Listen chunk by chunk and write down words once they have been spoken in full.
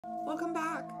Welcome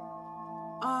back.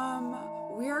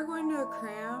 We are going to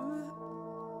cram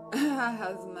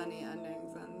as many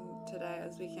endings in today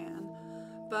as we can.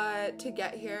 But to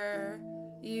get here,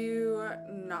 you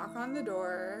knock on the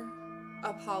door,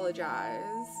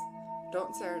 apologize,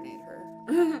 don't serenade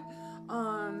her.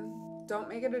 Don't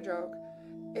make it a joke.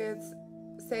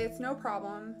 Say it's no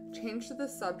problem, change to the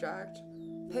subject,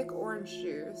 pick orange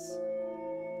juice.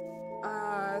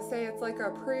 Say it's like a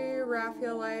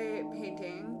pre-Raphaelite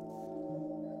painting.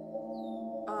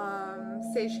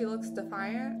 Say she looks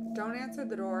defiant, don't answer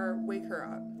the door, wake her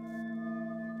up.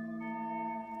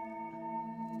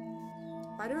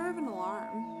 Why do I have an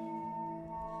alarm?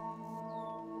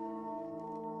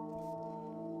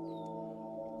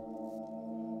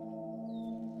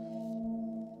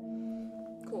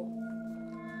 Cool.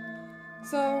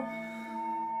 So,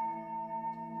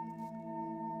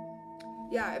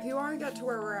 yeah, if you want to get to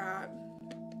where we're at,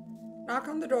 knock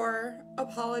on the door,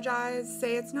 apologize,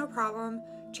 say it's no problem,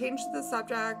 change the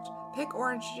subject, pick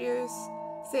orange juice,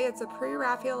 say it's a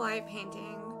pre-Raphaelite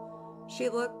painting,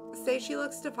 say she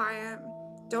looks defiant,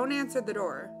 don't answer the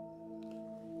door.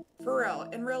 For real,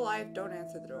 in real life, don't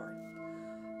answer the door.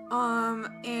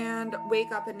 And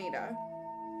wake up Anita.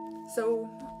 So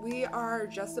we are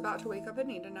just about to wake up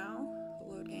Anita now.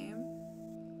 Load game.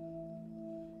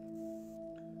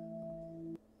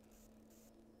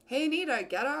 Hey Anita,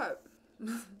 get up.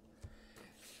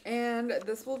 And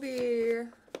this will be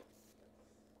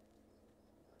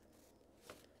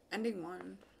ending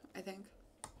 1, I think.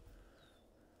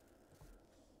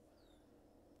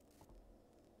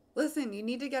 Listen, you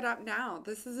need to get up now.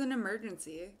 This is an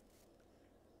emergency.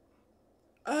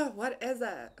 Oh, what is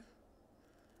it?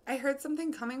 I heard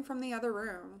something coming from the other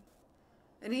room.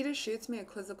 Anita shoots me a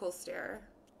quizzical stare.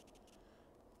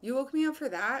 You woke me up for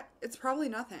that? It's probably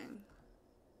nothing.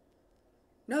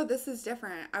 No, this is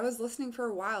different. I was listening for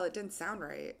a while. It didn't sound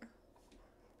right.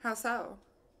 How so?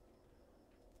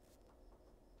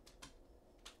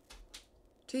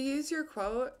 To use your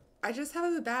quote, I just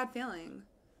have a bad feeling.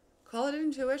 Call it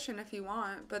intuition if you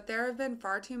want, but there have been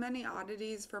far too many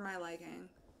oddities for my liking.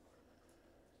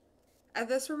 At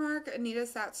this remark, Anita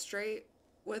sat straight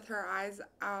with her eyes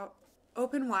out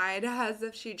open wide as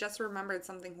if she just remembered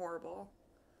something horrible.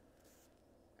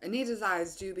 Anita's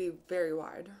eyes do be very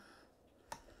wide.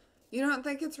 You don't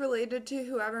think it's related to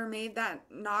whoever made that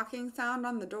knocking sound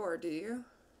on the door, do you?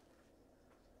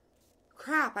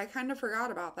 Crap, I kind of forgot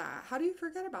about that. How do you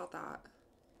forget about that?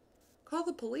 Call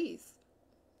the police.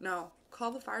 No,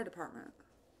 call the fire department.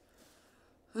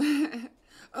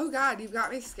 Oh God, you've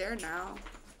got me scared now.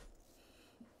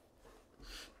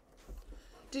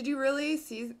 Did you really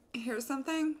hear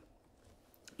something?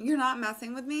 You're not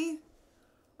messing with me?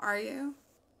 Are you?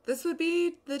 This would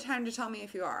be the time to tell me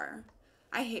if you are.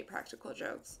 I hate practical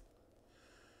jokes.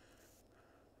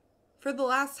 For the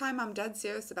last time, I'm dead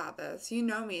serious about this. You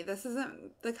know me. This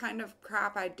isn't the kind of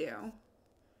crap I do.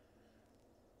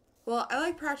 Well, I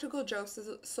like practical jokes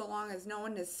so long as no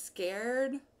one is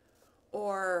scared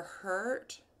or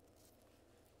hurt.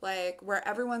 Like, where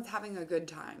everyone's having a good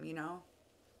time, you know?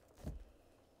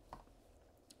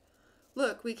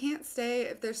 Look, we can't stay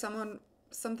if there's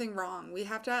something wrong. We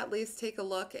have to at least take a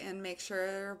look and make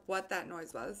sure what that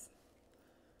noise was.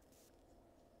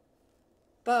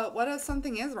 But what if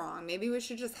something is wrong? Maybe we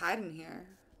should just hide in here.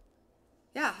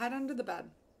 Yeah, hide under the bed.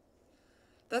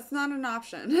 That's not an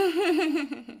option.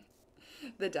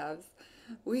 The devs.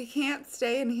 We can't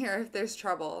stay in here if there's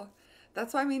trouble.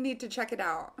 That's why we need to check it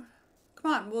out.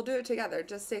 Come on, we'll do it together.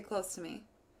 Just stay close to me.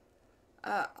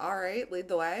 Alright, lead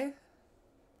the way.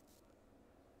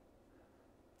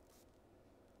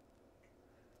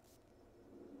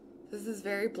 This is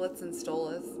very Blitz and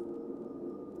Stolas.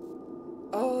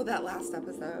 Oh, that last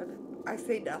episode. I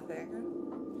say nothing.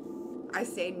 I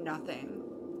say nothing.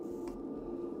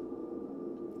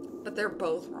 But they're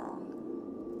both wrong.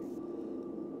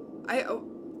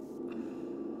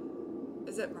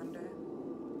 Is it Monday?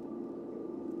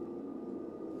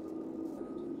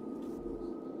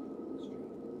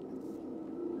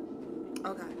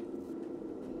 Okay.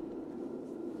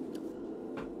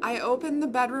 I opened the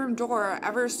bedroom door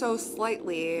ever so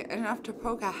slightly, enough to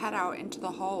poke a head out into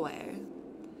the hallway.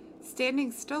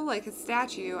 Standing still like a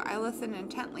statue, I listened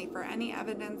intently for any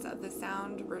evidence of the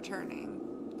sound returning.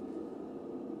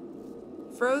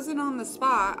 Frozen on the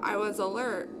spot, I was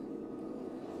alert.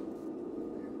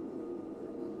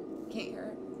 Can't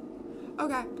hear it.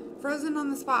 Okay. Frozen on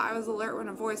the spot, I was alert when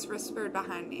a voice whispered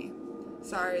behind me.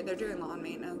 Sorry, they're doing lawn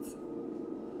maintenance.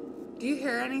 Do you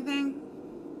hear anything?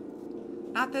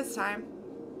 Not this time.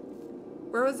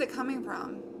 Where was it coming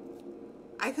from?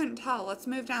 I couldn't tell. Let's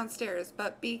move downstairs,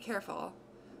 but be careful.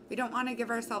 We don't want to give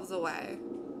ourselves away.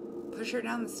 Push her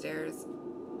down the stairs.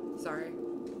 Sorry.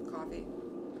 Coffee.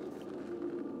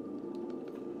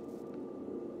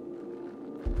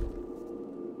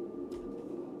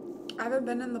 I haven't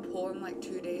been in the pool in like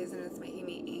 2 days and it's making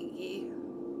me achy.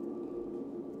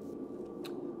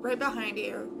 Right behind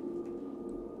you.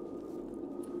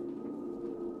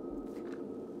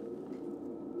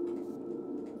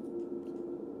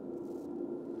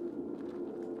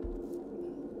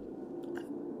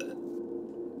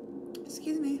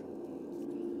 Excuse me.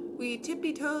 We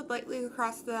tippy-toed lightly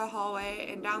across the hallway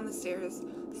and down the stairs,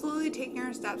 slowly taking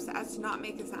our steps as to not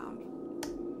make a sound.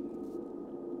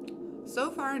 So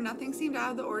far, nothing seemed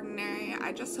out of the ordinary.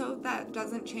 I just hope that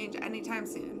doesn't change anytime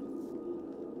soon.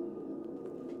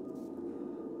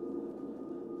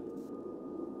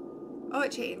 Oh,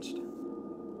 it changed.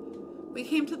 We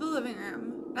came to the living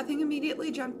room. Nothing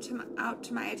immediately jumped out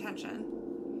to my attention.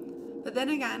 But then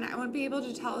again, I wouldn't be able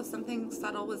to tell if something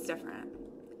subtle was different.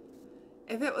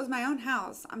 If it was my own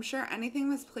house, I'm sure anything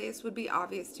misplaced would be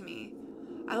obvious to me.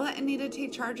 I let Anita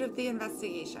take charge of the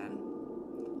investigation.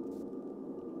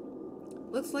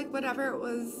 Looks like whatever it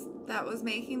was that was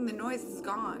making the noise is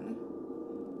gone.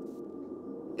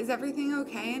 Is everything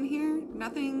okay in here?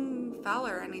 Nothing fell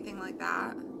or anything like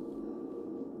that.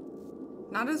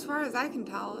 Not as far as I can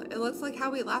tell. It looks like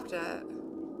how we left it.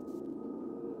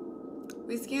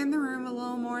 We scanned the room a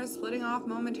little more, splitting off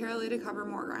momentarily to cover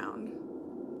more ground.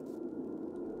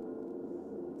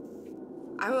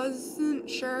 I wasn't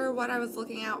sure what I was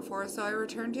looking out for, so I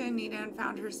returned to Anita and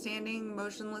found her standing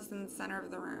motionless in the center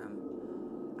of the room.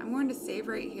 I'm going to save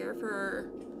right here for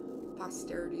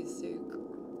posterity's sake.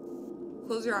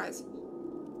 Close your eyes.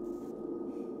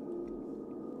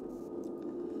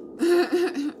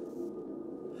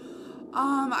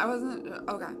 I wasn't...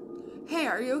 Okay. Hey,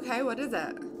 are you okay? What is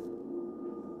it?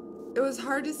 It was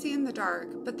hard to see in the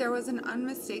dark, but there was an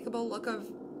unmistakable look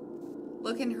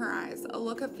in her eyes. A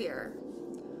look of fear.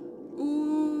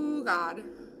 Ooh, God.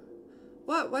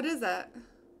 What is it?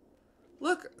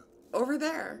 Look, over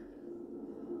there.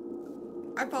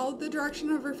 I followed the direction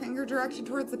of her finger directed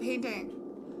towards the painting.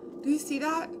 Do you see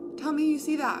that? Tell me you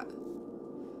see that.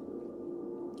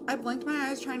 I blinked my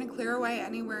eyes, trying to clear away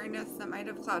any weariness that might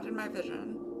have clouded my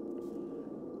vision.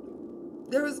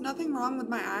 There was nothing wrong with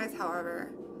my eyes,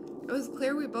 however. It was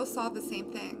clear we both saw the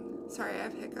same thing. Sorry, I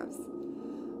have hiccups.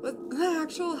 What the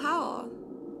actual hell?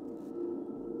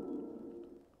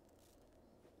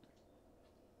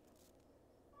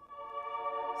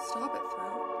 Stop it,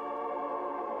 throat.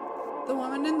 The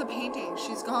woman in the painting,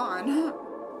 she's gone.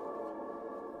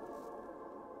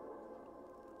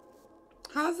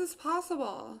 How is this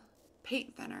possible?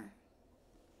 Paint thinner.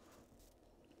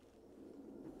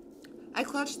 I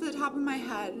clutched the top of my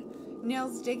head,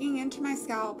 nails digging into my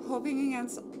scalp, hoping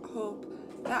against hope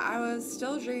that I was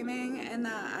still dreaming and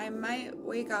that I might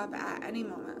wake up at any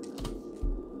moment.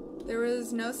 There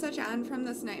was no such end from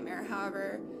this nightmare,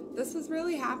 however. This was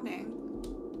really happening.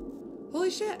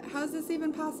 Holy shit, how is this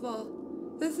even possible?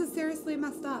 This is seriously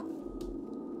messed up.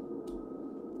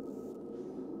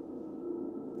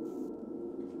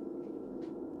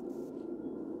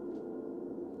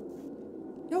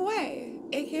 No way.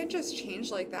 It can't just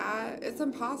change like that. It's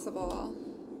impossible.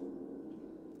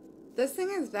 This thing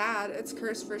is bad. It's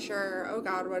cursed for sure. Oh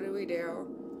God, what do we do?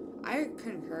 I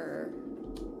concur.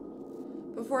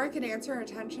 Before I could answer, our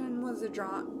attention was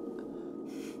God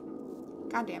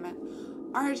damn it.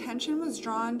 Our attention was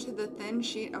drawn to the thin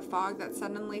sheet of fog that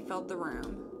suddenly filled the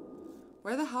room.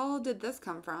 Where the hell did this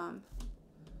come from?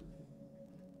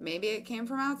 Maybe it came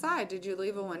from outside. Did you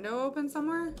leave a window open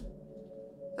somewhere?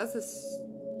 That's a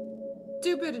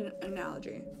stupid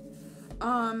analogy.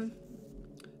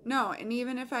 No, and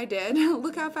even if I did,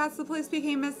 look how fast the place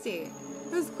became misty.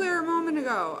 It was clear a moment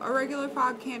ago. A regular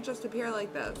fog can't just appear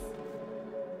like this.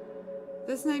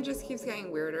 This night just keeps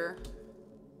getting weirder.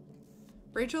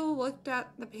 Rachel looked at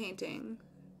the painting.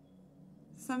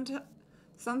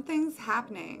 Something's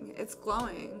happening. It's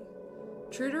glowing.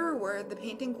 True to her word, the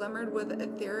painting glimmered with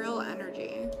ethereal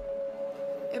energy.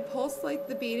 It pulsed like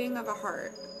the beating of a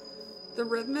heart. The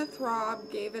rhythmic throb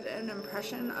gave it an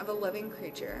impression of a living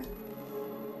creature.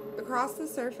 Across the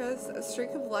surface, a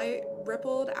streak of light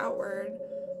rippled outward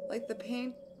like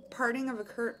the parting of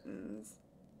curtains.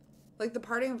 Like the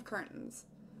parting of curtains.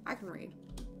 I can read.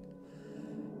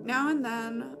 Now and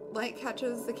then, light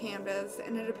catches the canvas,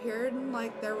 and it appeared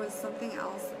like there was something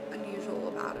else unusual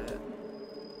about it.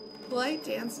 The light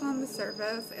danced on the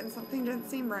surface, and something didn't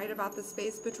seem right about the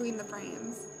space between the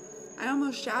frames. I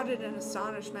almost shouted in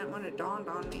astonishment when it dawned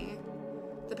on me.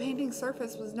 The painting's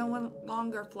surface was no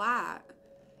longer flat.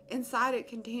 Inside it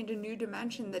contained a new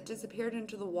dimension that disappeared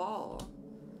into the wall.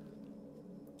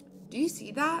 Do you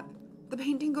see that? The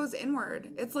painting goes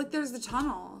inward. It's like there's a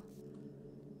tunnel.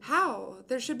 How?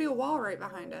 There should be a wall right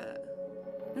behind it.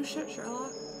 No shit,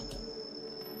 Sherlock.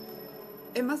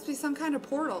 It must be some kind of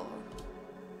portal.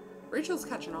 Rachel's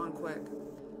catching on quick.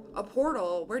 A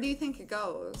portal? Where do you think it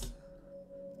goes?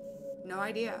 No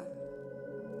idea.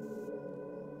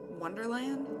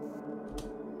 Wonderland?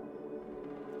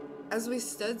 As we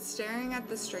stood staring at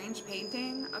the strange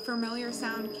painting, a familiar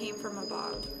sound came from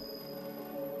above.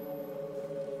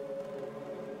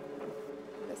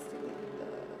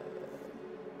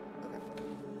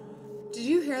 Did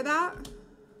you hear that?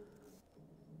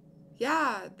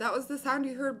 Yeah, that was the sound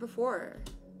you heard before.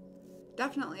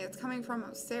 Definitely, it's coming from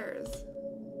upstairs.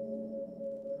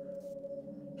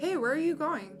 Hey, where are you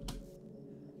going?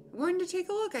 I'm going to take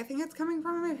a look. I think it's coming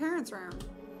from my parents' room.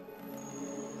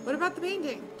 What about the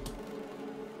painting?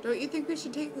 Don't you think we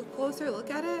should take a closer look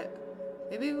at it?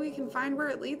 Maybe we can find where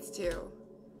it leads to.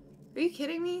 Are you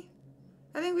kidding me?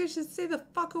 I think we should stay the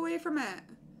fuck away from it.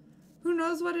 Who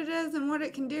knows what it is and what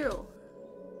it can do?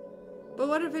 But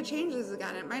what if it changes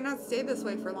again? It might not stay this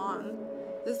way for long.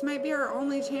 This might be our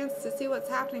only chance to see what's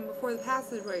happening before the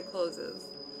passageway closes.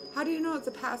 How do you know it's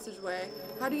a passageway?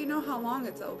 How do you know how long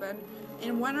it's open?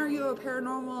 And when are you a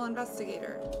paranormal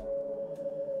investigator?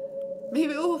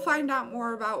 Maybe we'll find out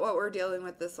more about what we're dealing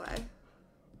with this way.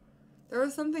 There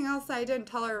was something else I didn't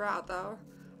tell her about, though.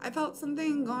 I felt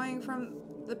something coming from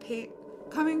the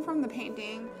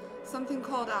painting. Something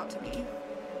called out to me.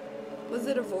 Was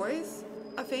it a voice?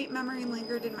 A faint memory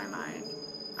lingered in my mind.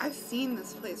 I've seen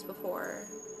this place before.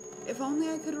 If only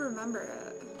I could remember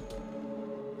it.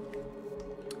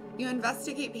 You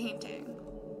investigate painting.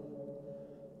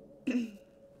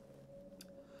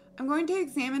 I'm going to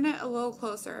examine it a little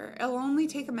closer. It'll only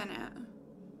take a minute.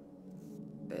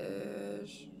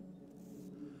 Bish.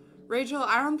 Rachel,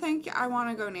 I don't think I want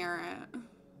to go near it.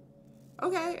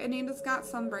 Okay, Anita's got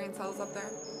some brain cells up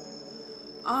there.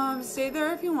 Stay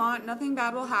there if you want. Nothing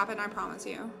bad will happen, I promise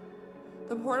you.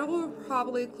 The portal will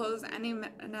probably close any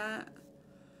minute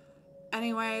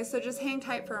anyway, so just hang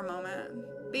tight for a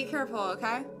moment. Be careful,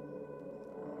 okay?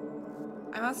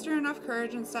 I muster enough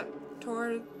courage and step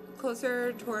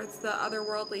closer towards the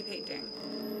otherworldly painting.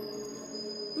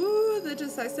 Ooh, the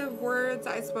decisive words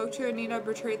I spoke to Anita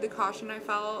betrayed the caution I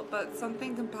felt, but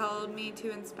something compelled me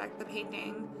to inspect the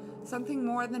painting. Something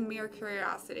more than mere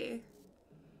curiosity.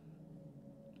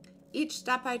 Each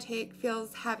step I take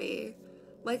feels heavy,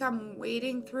 like I'm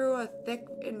wading through a thick,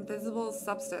 invisible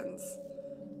substance.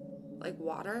 Like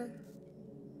water?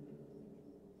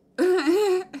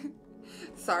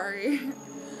 Sorry.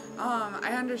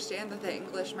 I understand that the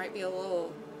English might be a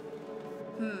little...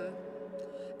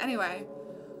 Anyway,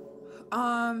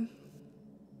 I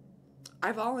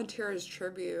volunteer as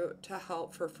tribute to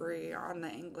help for free on the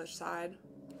English side.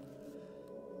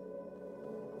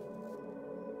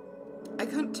 I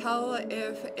couldn't tell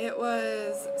if it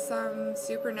was some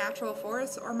supernatural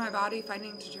force or my body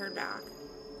fighting to turn back.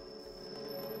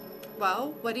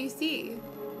 Well, what do you see?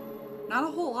 Not a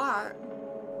whole lot.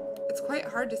 It's quite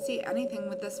hard to see anything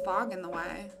with this fog in the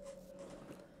way.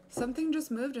 Something just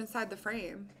moved inside the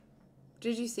frame.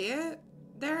 Did you see it?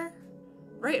 There?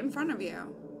 Right in front of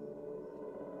you.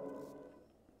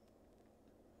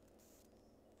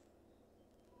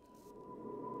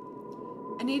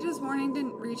 Anita's warning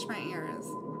didn't reach my ears.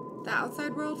 The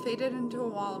outside world faded into a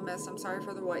wall of mist. I'm sorry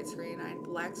for the white screen. I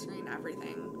black screen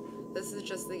everything. This is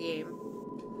just the game.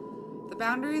 The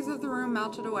boundaries of the room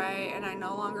melted away, and I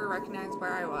no longer recognized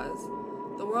where I was.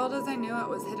 The world as I knew it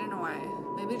was hidden away.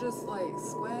 Maybe just like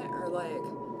sweat or like...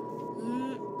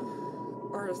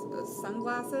 or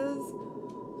sunglasses.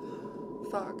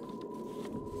 Fuck.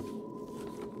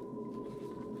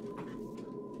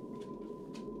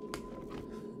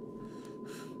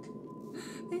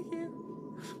 Thank you.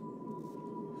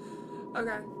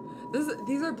 Okay.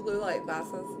 These are blue light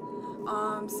glasses.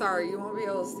 Sorry, you won't be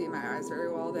able to see my eyes very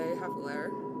well. They have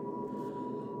glare.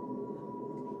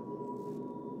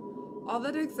 All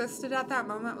that existed at that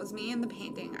moment was me and the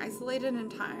painting, isolated in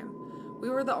time. We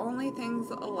were the only things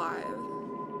alive.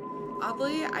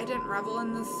 Oddly, I didn't revel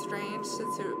in this strange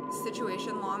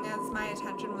situation long as my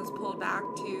attention was pulled back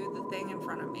to the thing in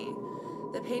front of me.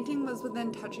 The painting was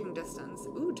within touching distance.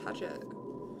 Ooh, touch it.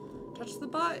 Touch the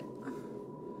butt.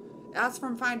 That's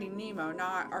from Finding Nemo,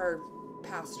 not our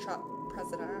past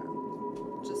president.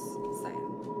 Just saying.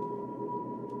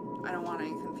 I don't want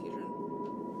any confusion.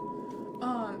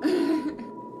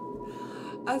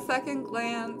 A second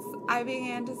glance, I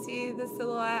began to see the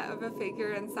silhouette of a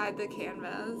figure inside the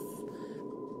canvas.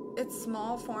 Its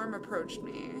small form approached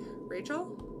me.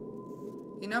 Rachel?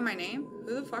 You know my name?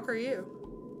 Who the fuck are you?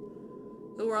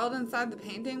 The world inside the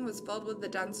painting was filled with the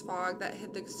dense fog that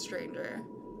hid the stranger.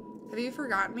 Have you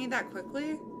forgotten me that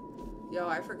quickly? Yo,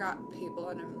 I forgot people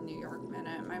in a New York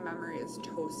minute. My memory is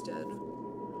toasted.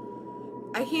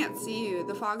 I can't see you.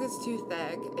 The fog is too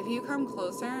thick. If you come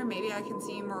closer, maybe I can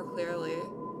see you more clearly.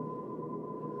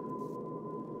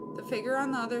 The figure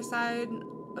on the other side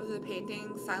of the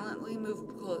painting silently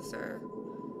moved closer.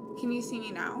 Can you see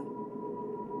me now?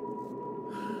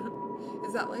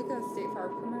 Is that like a State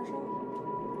Farm commercial?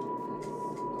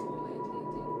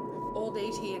 Old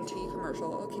AT&T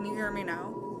commercial. Can you hear me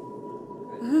now?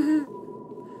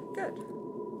 Good.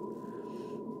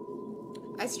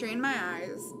 I strained my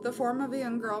eyes. The form of a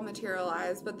young girl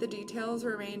materialized, but the details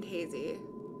remained hazy.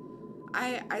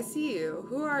 I see you.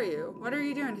 Who are you? What are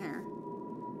you doing here?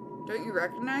 Don't you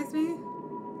recognize me?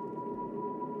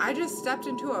 I just stepped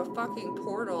into a fucking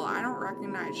portal. I don't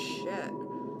recognize shit.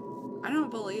 I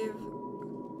don't believe.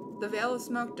 The veil of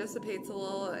smoke dissipates a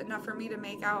little, enough for me to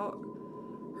make out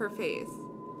her face.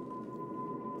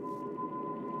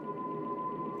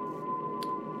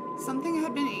 Something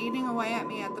had been eating away at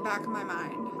me at the back of my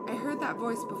mind. I heard that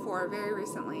voice before, very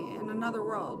recently, in another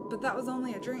world, but that was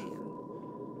only a dream.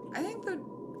 I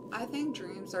think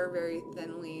dreams are very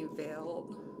thinly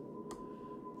veiled,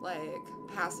 like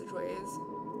passageways.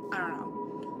 I don't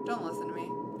know. Don't listen to me.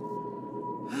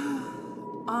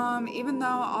 Even though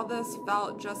all this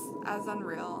felt just as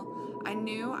unreal, I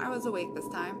knew I was awake this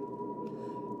time.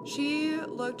 She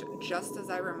looked just as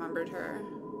I remembered her.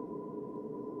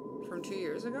 From 2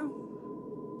 years ago?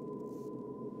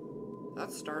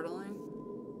 That's startling.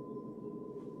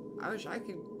 I wish I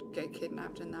could get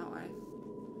kidnapped in that way.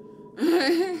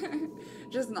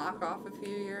 Just knock off a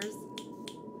few years.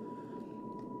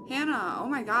 Hannah, oh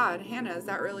my god, Hannah, is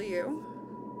that really you?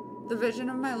 The vision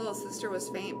of my little sister was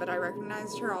faint, but I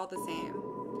recognized her all the same.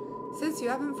 Sis, you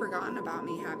haven't forgotten about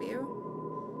me, have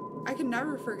you? I can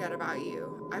never forget about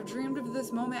you. I've dreamed of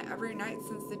this moment every night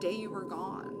since the day you were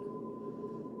gone.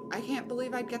 I can't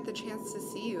believe I'd get the chance to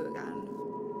see you again.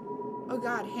 Oh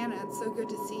god, Hannah, it's so good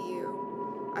to see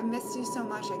you. I've missed you so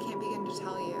much I can't begin to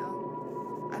tell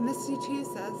you. I missed you too,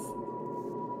 sis.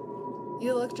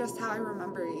 You look just how I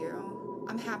remember you.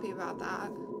 I'm happy about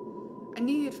that. I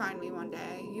knew you'd find me one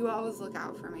day. You always look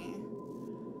out for me.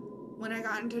 When I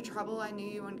got into trouble, I knew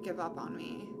you wouldn't give up on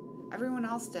me. Everyone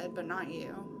else did, but not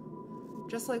you.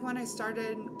 Just like when I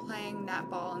started playing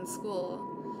netball in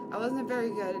school, I wasn't very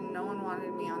good and no one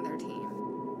wanted me on their team.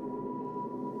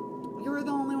 You were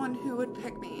the only one who would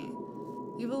pick me.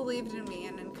 You believed in me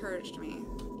and encouraged me.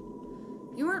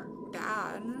 You weren't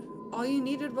bad. All you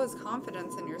needed was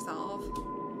confidence in yourself.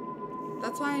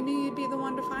 That's why I knew you'd be the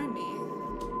one to find me.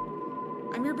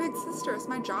 I'm your big sister. It's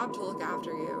my job to look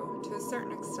after you, to a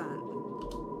certain extent.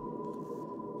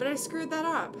 But I screwed that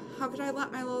up. How could I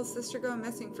let my little sister go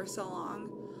missing for so long?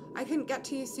 I couldn't get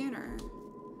to you sooner.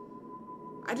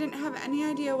 I didn't have any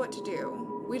idea what to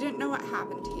do. We didn't know what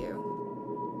happened to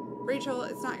you. Rachel,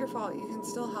 it's not your fault. You can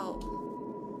still help.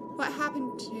 What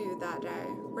happened to you that day?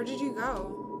 Where did you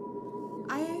go?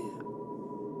 I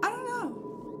don't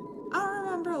know. I don't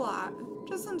remember a lot.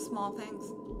 Just some small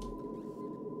things.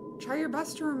 Try your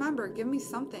best to remember. Give me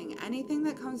something. Anything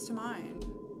that comes to mind.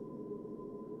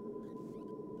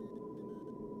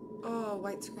 Oh,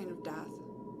 white screen of death.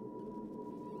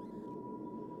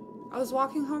 I was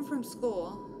walking home from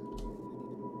school.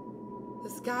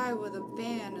 This guy with a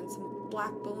van and some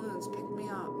black balloons picked me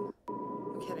up.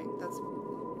 I'm kidding. That's...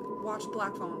 Watch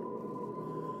Black Phone.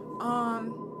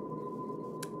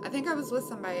 I think I was with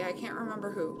somebody. I can't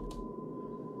remember who.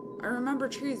 I remember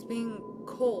trees being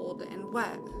cold and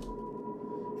wet.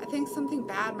 I think something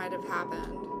bad might have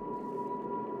happened.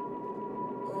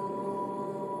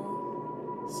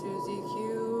 Oh, Susie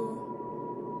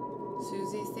Q,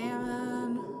 Susie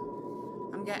Salmon.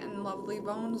 I'm getting Lovely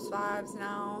Bones vibes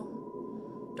now.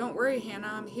 Don't worry,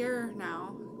 Hannah, I'm here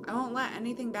now. I won't let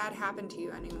anything bad happen to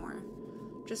you anymore.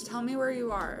 Just tell me where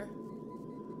you are.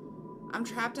 I'm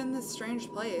trapped in this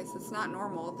strange place. It's not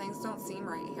normal. Things don't seem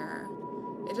right here.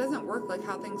 It doesn't work like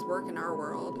how things work in our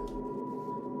world.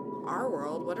 Our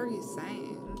world? What are you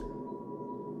saying?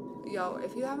 Yo,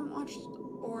 if you haven't watched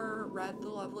or read The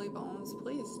Lovely Bones,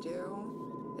 please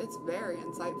do. It's very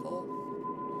insightful.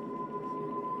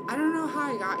 I don't know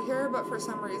how I got here, but for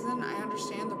some reason, I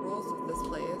understand the rules of this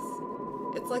place.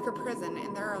 It's like a prison,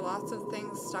 and there are lots of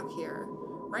things stuck here.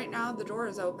 Right now, the door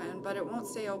is open, but it won't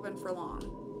stay open for long.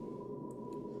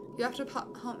 You have to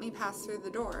help me pass through the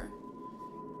door.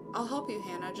 I'll help you,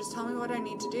 Hannah. Just tell me what I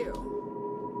need to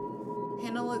do.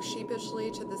 Hannah looked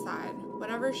sheepishly to the side.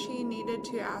 Whatever she needed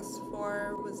to ask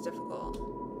for was difficult.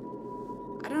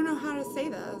 I don't know how to say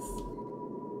this.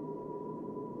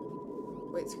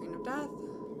 White screen of death.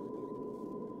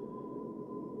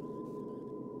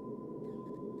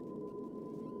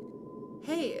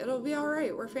 Hey, it'll be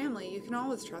alright. We're family. You can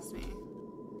always trust me.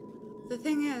 The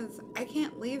thing is, I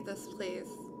can't leave this place.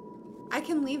 I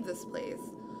can leave this place,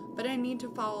 but I need to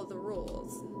follow the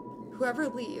rules. Whoever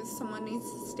leaves, someone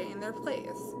needs to stay in their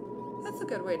place. That's a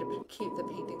good way to keep the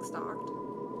painting stocked.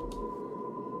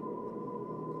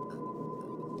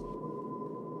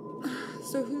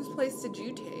 So whose place did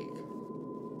you take?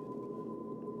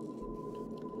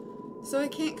 So I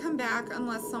can't come back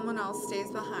unless someone else stays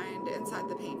behind inside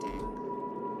the painting.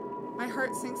 My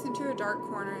heart sinks into a dark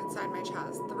corner inside my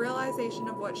chest. The realization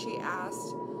of what she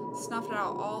asked snuffed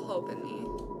out all hope in me.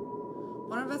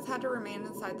 One of us had to remain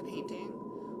inside the painting.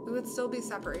 We would still be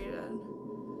separated.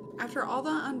 After all the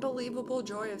unbelievable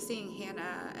joy of seeing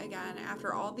Hannah again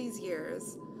after all these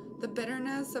years, the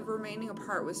bitterness of remaining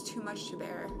apart was too much to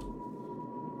bear.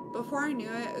 Before I knew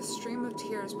it, a stream of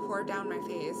tears poured down my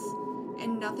face,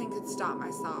 and nothing could stop my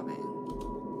sobbing.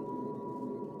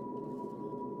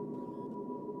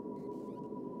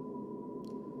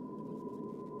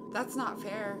 That's not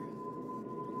fair.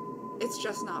 It's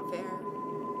just not fair.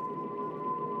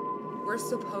 We're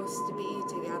supposed to be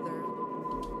together.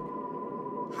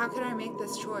 How could I make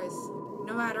this choice?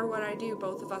 No matter what I do,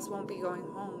 both of us won't be going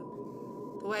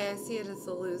home. The way I see it is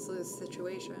a lose-lose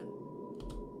situation.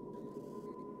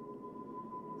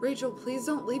 Rachel, please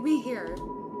don't leave me here.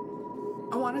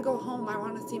 I want to go home. I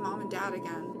want to see Mom and Dad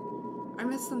again. I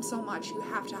miss them so much. You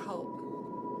have to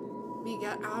help me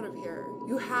get out of here.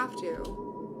 You have to.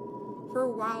 For a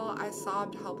while, I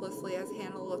sobbed helplessly as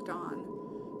Hannah looked on.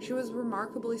 She was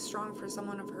remarkably strong for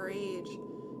someone of her age,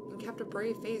 and kept a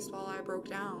brave face while I broke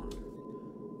down.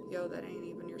 Yo, that ain't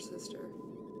even your sister.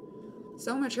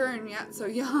 So mature and yet so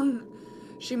young.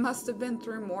 She must have been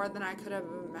through more than I could have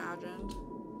imagined.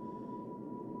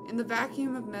 In the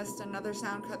vacuum of mist, another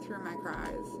sound cut through my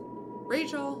cries.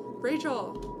 Rachel!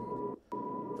 Rachel!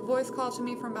 The voice called to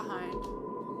me from behind.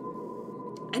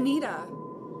 Anita!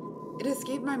 It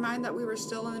escaped my mind that we were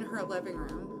still in her living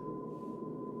room.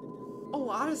 A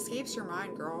lot escapes your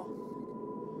mind, girl.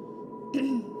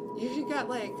 You should get,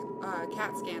 like, a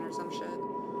CAT scan or some shit.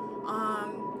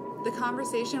 The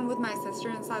conversation with my sister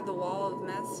inside the wall of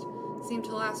mist seemed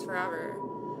to last forever.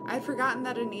 I had forgotten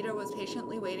that Anita was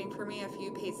patiently waiting for me a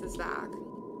few paces back.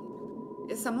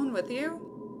 Is someone with you?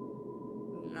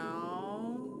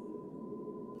 No.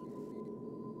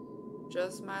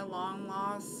 Just my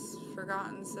long-lost,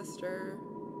 forgotten sister.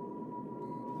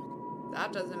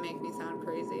 That doesn't make me sound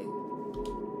crazy.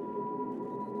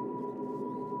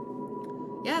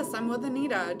 Yes, I'm with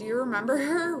Anita. Do you remember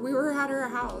her? We were at her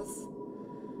house.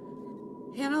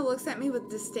 Hannah looks at me with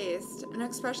distaste, an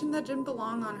expression that didn't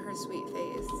belong on her sweet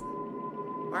face.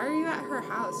 Why are you at her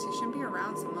house? You shouldn't be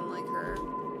around someone like her.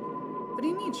 What do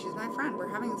you mean? She's my friend. We're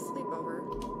having a sleepover.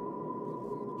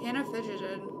 Hannah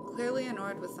fidgeted, clearly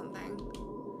annoyed with something.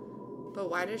 But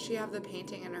why does she have the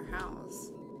painting in her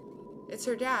house? It's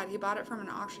her dad. He bought it from an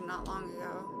auction not long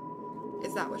ago.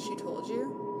 Is that what she told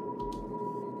you?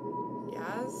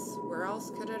 Yes. Where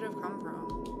else could it have come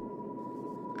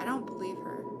from? I don't believe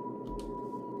her.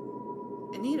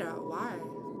 Anita, why?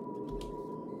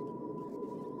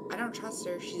 I don't trust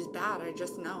her. She's bad. I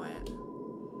just know it.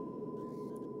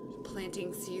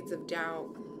 Planting seeds of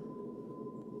doubt.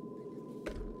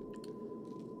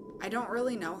 I don't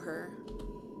really know her.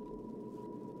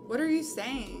 What are you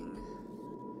saying?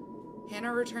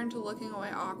 Hannah returned to looking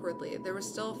away awkwardly. There was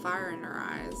still fire in her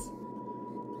eyes.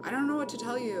 I don't know what to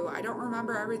tell you. I don't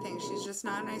remember everything. She's just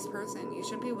not a nice person. You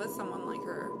shouldn't be with someone like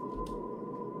her.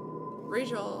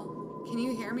 Rachel, can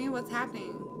you hear me? What's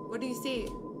happening? What do you see?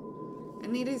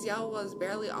 Anita's yell was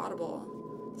barely audible.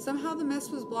 Somehow the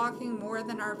mist was blocking more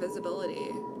than our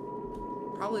visibility.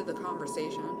 Probably the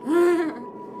conversation.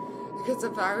 Because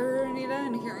if I were Anita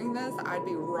and hearing this, I'd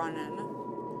be running.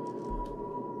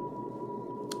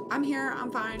 I'm here.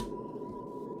 I'm fine.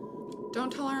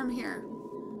 Don't tell her I'm here.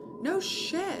 No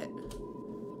shit.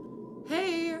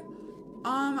 Hey,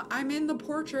 I'm in the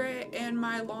portrait and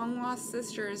my long-lost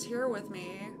sister is here with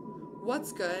me.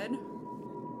 What's good?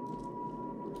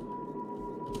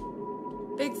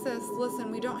 Big sis,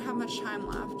 listen, we don't have much time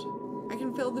left. I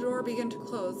can feel the door begin to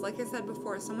close. Like I said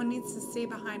before, someone needs to stay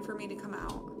behind for me to come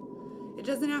out. It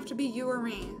doesn't have to be you or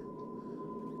me.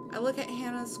 I look at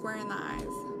Hannah square in the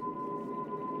eyes.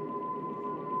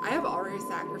 I have already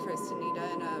sacrificed Anita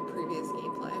in a previous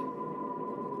gameplay.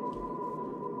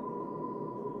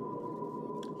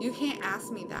 You can't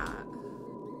ask me that.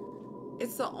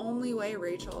 It's the only way,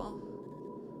 Rachel.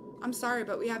 I'm sorry,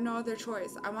 but we have no other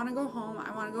choice. I want to go home.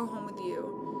 I want to go home with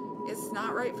you. It's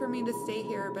not right for me to stay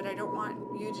here, but I don't want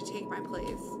you to take my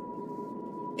place.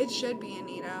 It should be,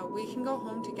 Anita. We can go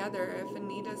home together if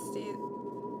Anita stays...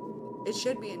 It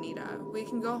should be, Anita. We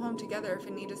can go home together if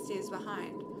Anita stays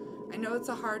behind. I know it's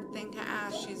a hard thing to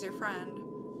ask. She's your friend.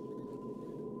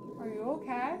 Are you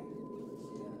okay?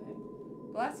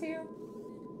 Bless you.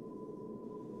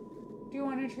 Do you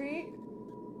want a treat?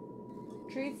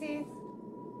 Treatsies?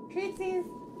 Treatsies?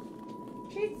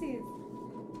 Treatsies?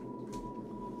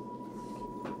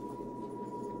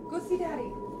 Go see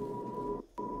Daddy.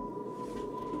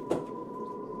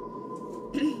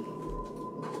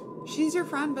 She's your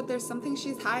friend, but there's something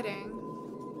she's hiding.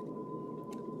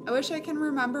 I wish I can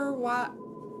remember what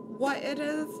it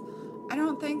is. I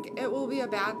don't think it will be a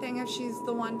bad thing if she's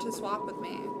the one to swap with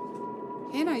me.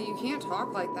 Hannah, you can't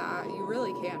talk like that. You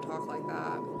really can't talk like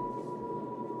that.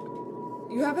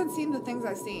 You haven't seen the things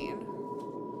I've seen.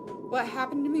 What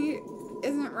happened to me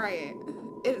isn't right.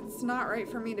 It's not right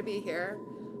for me to be here,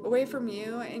 away from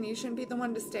you, and you shouldn't be the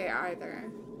one to stay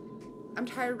either. I'm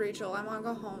tired, Rachel. I want to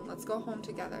go home. Let's go home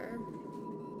together.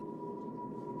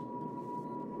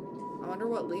 I wonder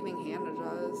what leaving Hannah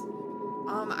does.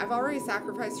 I've already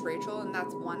sacrificed Rachel, and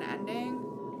that's one ending.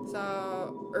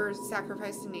 So, or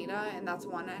sacrificed Anita, and that's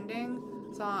one ending.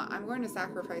 So I'm going to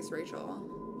sacrifice Rachel.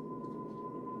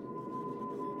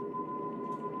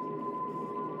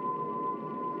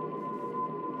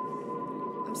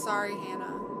 I'm sorry,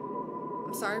 Hannah.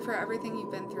 I'm sorry for everything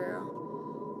you've been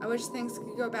through. I wish things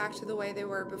could go back to the way they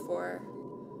were before,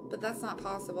 but that's not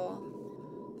possible.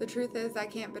 The truth is, I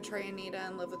can't betray Anita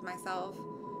and live with myself.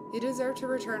 You deserve to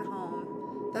return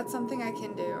home. That's something I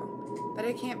can do, but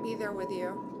I can't be there with you.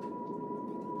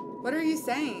 What are you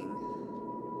saying?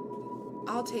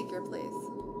 I'll take your place.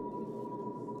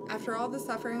 After all the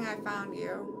suffering, I found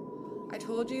you. I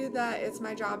told you that it's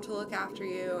my job to look after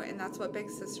you, and that's what big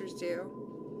sisters do.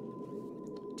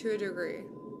 To a degree.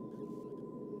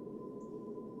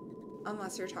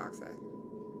 Unless you're toxic.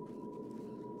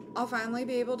 I'll finally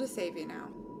be able to save you now.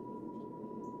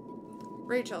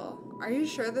 Rachel, are you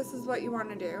sure this is what you want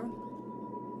to do?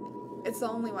 It's the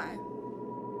only way.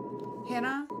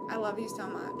 Hannah, I love you so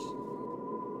much.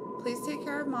 Please take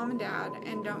care of Mom and Dad,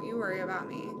 and don't you worry about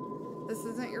me. This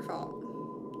isn't your fault.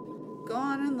 Go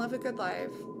on and live a good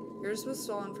life. Yours was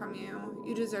stolen from you.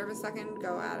 You deserve a second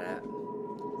go at it.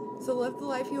 So live the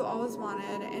life you always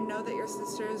wanted, and know that your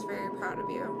sister is very proud of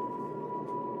you.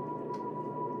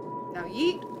 Now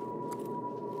yeet.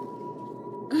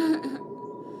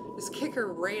 Just kick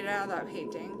her right out of that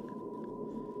painting.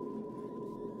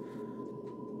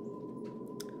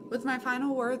 With my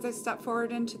final words, I stepped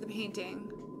forward into the painting.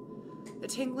 A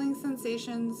tingling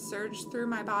sensation surged through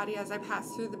my body as I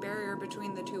passed through the barrier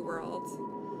between the two worlds.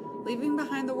 Leaving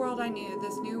behind the world I knew,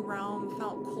 this new realm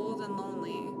felt cold and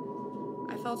lonely.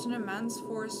 I felt an immense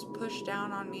force push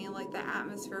down on me, like the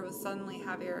atmosphere was suddenly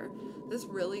heavier. This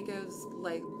really gives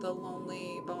like the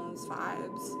Lonely Bones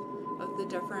vibes of the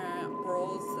different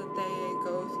worlds that they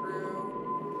go through.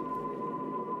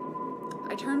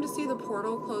 I turned to see the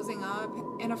portal closing up.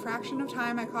 In a fraction of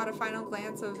time, I caught a final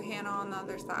glance of Hannah on the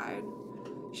other side.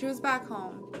 She was back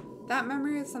home. That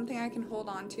memory is something I can hold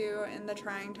on to in the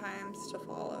trying times to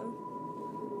follow.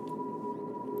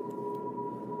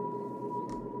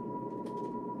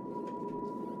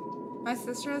 My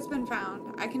sister has been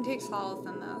found. I can take solace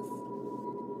in this.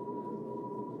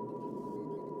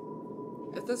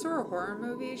 If this were a horror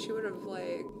movie, she would have,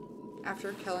 like,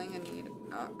 after killing Anita,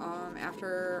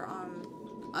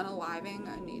 unaliving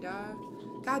Anita.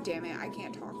 God damn it, I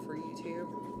can't talk for YouTube.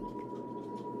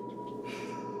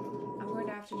 I'm going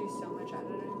to have to do so much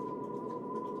editing.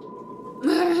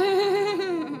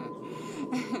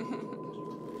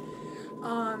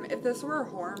 If this were a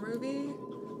horror movie,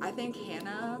 I think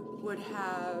Hannah would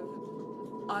have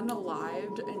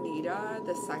unalived Anita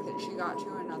the second she got to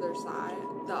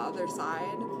the other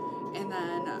side, and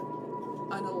then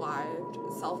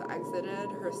unalived,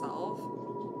 self-exited herself.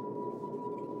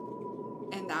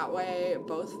 And that way,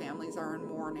 both families are in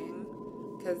mourning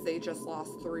because they just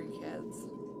lost 3 kids.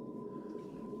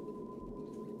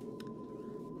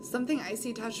 Something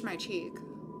icy touched my cheek.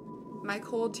 My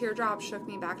cold teardrop shook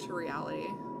me back to reality.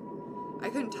 I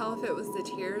couldn't tell if it was the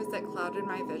tears that clouded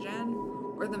my vision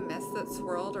or the mist that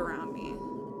swirled around me.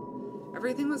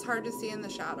 Everything was hard to see in the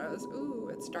shadows. Ooh,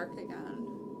 it's dark again.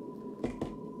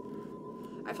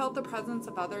 I felt the presence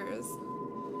of others.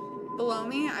 Below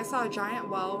me, I saw a giant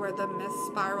well where the mist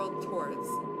spiraled towards.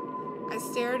 I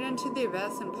stared into the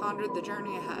abyss and pondered the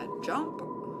journey ahead. Jump!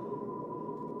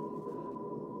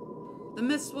 The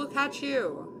mist will catch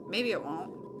you. Maybe it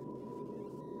won't.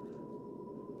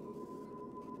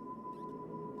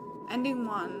 Ending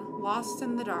 1. Lost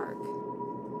in the dark.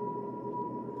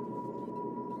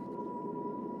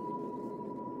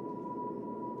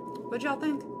 What'd y'all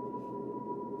think?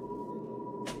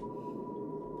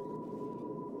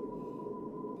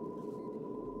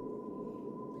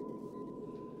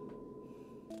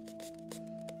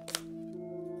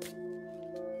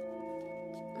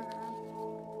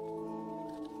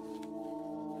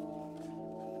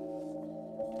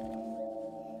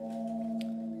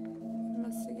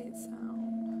 Investigate sound.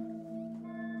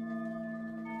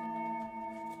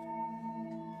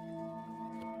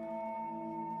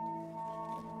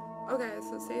 Okay,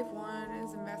 so save 1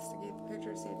 is investigate the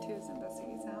picture, save 2 is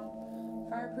investigate sound.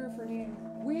 Fireproof redeem.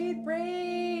 Weed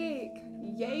break!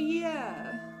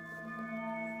 Yeah!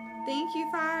 Thank you,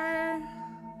 Fire!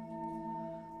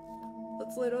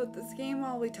 Let's load out this game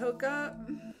while we toke up.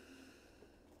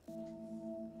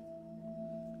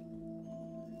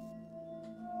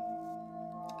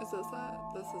 Is this it?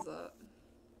 This is it.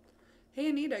 Hey,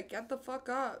 Anita, get the fuck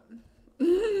up.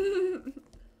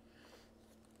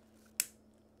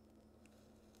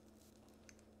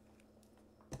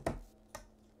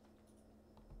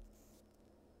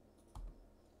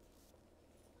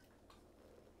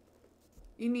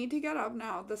 You need to get up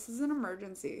now. This is an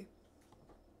emergency.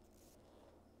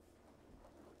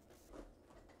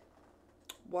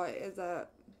 What is it?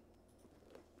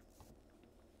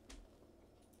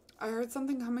 I heard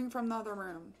something coming from the other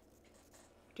room.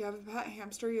 Do you have a pet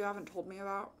hamster you haven't told me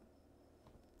about?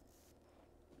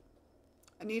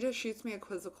 Anita shoots me a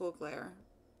quizzical glare.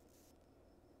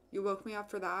 You woke me up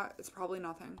for that? It's probably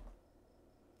nothing.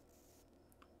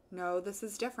 No, this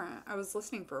is different. I was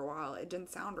listening for a while. It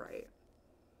didn't sound right.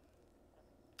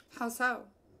 How so?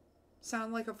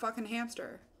 Sound like a fucking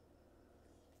hamster.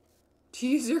 To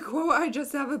use your quote, I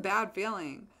just have a bad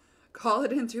feeling. Call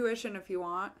it intuition if you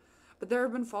want, but there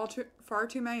have been far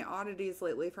too many oddities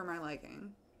lately for my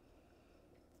liking.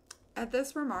 At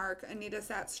this remark, Anita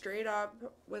sat straight up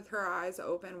with her eyes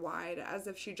open wide as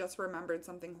if she just remembered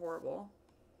something horrible.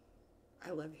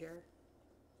 I live here.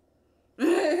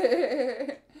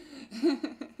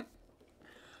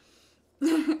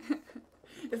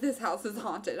 If this house is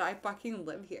haunted, I fucking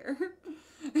live here.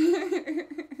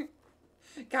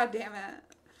 God damn it.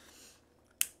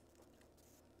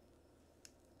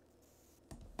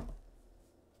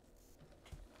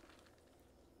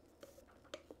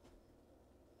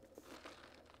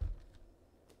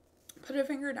 Put a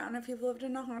finger down if you've lived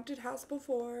in a haunted house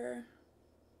before.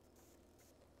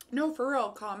 No, for real,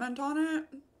 comment on it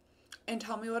and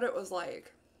tell me what it was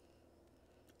like.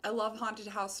 I love haunted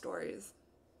house stories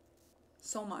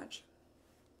so much.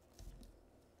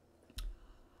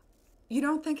 You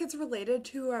don't think it's related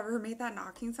to whoever made that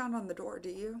knocking sound on the door, do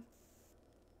you?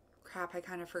 Crap, I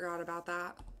kind of forgot about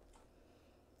that.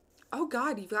 Oh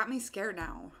God, you've got me scared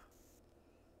now.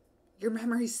 Your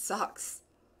memory sucks.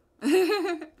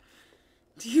 Did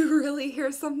you really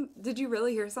hear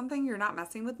something? You're not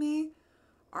messing with me?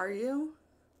 Are you?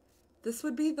 This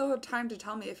would be the time to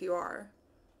tell me if you are.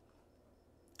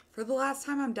 For the last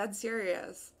time, I'm dead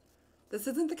serious. This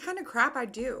isn't the kind of crap I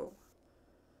do.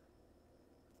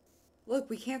 Look,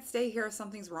 we can't stay here if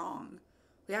something's wrong.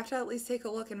 We have to at least take a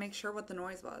look and make sure what the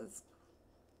noise was.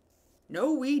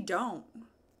 No, we don't.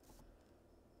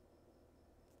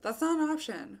 That's not an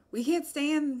option. We can't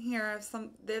stay in here if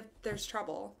there's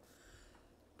trouble.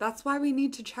 That's why we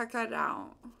need to check it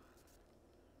out.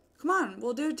 Come on,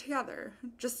 we'll do it together.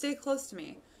 Just stay close to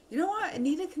me. You know what?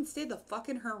 Anita can stay the fuck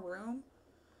in her room,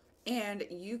 and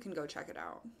you can go check it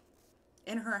out.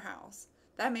 In her house.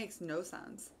 That makes no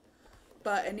sense.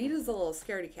 But Anita's a little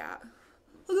scaredy cat.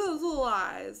 Look at those little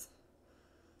eyes.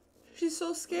 She's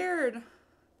so scared.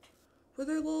 With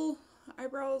her little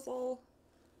eyebrows all...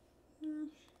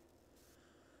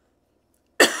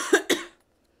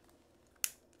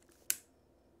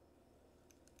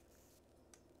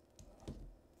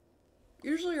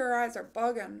 Usually her eyes are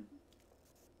bugging.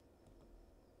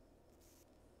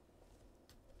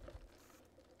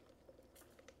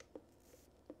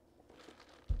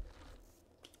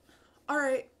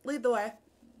 Alright, lead the way.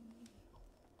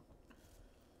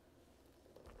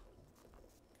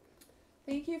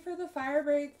 Thank you for the fire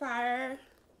break, Fire.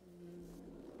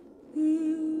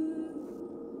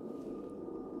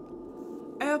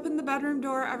 I opened the bedroom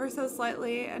door ever so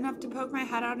slightly, enough to poke my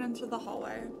head out into the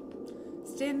hallway.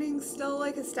 Standing still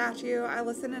like a statue, I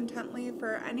listened intently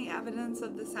for any evidence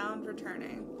of the sound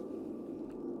returning.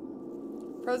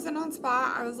 Frozen on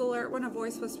spot, I was alert when a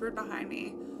voice whispered behind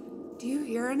me. Do you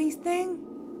hear anything?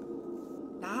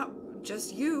 Not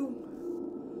just you.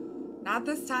 Not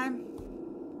this time.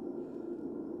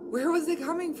 Where was it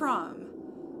coming from?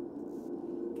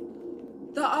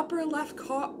 The upper left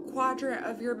quadrant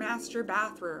of your master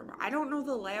bathroom. I don't know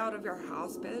the layout of your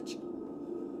house, bitch.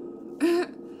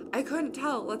 I couldn't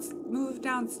tell. Let's move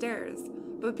downstairs.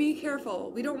 But be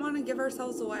careful. We don't want to give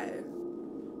ourselves away.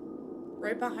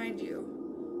 Right behind you.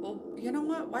 Well, you know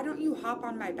what? Why don't you hop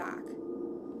on my back?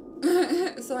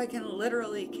 So I can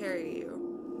literally carry you.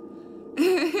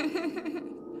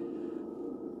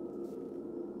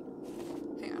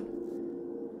 Hang on.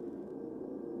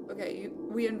 Okay,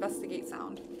 we investigate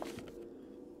sound.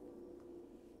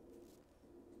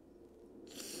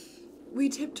 We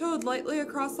tiptoed lightly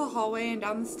across the hallway and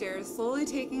down the stairs, slowly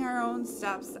taking our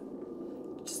steps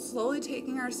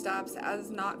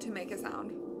as not to make a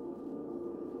sound.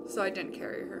 So I didn't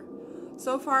carry her.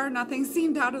 So far, nothing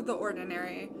seemed out of the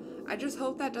ordinary. I just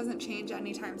hope that doesn't change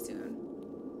anytime soon.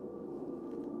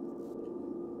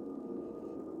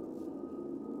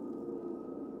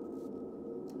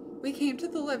 We came to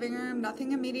the living room.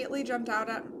 Nothing immediately jumped out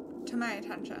to my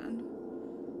attention.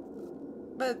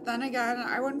 But then again,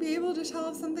 I wouldn't be able to tell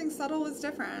if something subtle was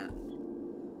different.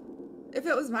 If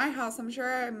it was my house, I'm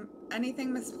sure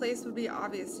anything misplaced would be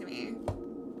obvious to me.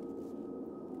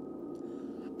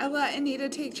 I let Anita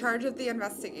take charge of the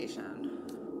investigation.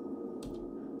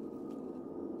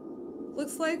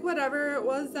 Looks like whatever it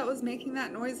was that was making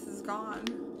that noise is gone.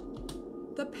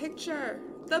 The picture!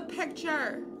 The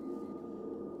picture!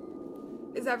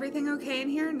 Is everything okay in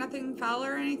here? Nothing foul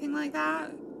or anything like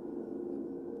that?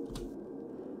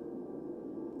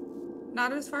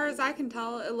 Not as far as I can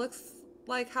tell. It looks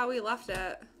like how we left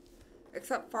it.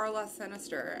 Except far less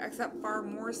sinister. Except far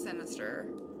more sinister.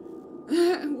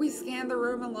 We scanned the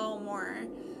room a little more,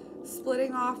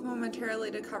 splitting off momentarily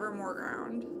to cover more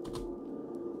ground.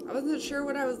 I wasn't sure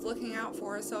what I was looking out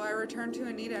for, so I returned to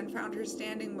Anita and found her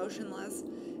standing motionless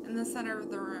in the center of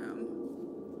the room.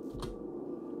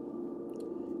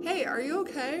 Hey, are you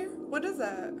okay? What is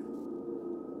it?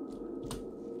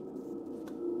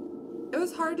 It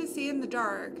was hard to see in the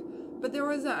dark, but there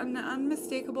was an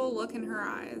unmistakable look in her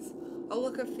eyes. A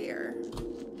look of fear.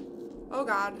 Oh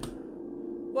God.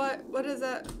 What is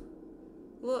it?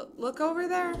 Look over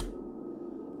there?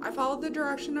 I followed the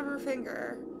direction of her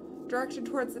finger, directed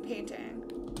towards the painting.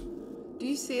 Do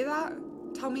you see that?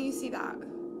 Tell me you see that.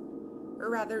 Or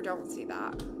rather, don't see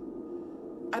that.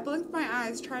 I blinked my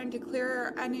eyes, trying to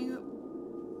clear any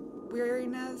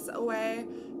weariness away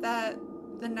that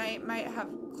the night might have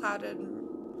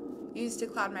used to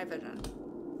cloud my vision.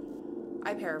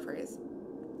 I paraphrase.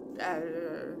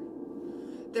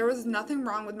 There was nothing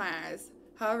wrong with my eyes.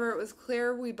 However, it was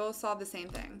clear we both saw the same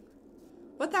thing.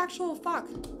 What the actual fuck?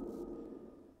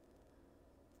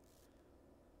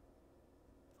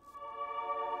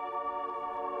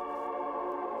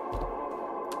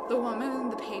 The woman in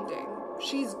the painting.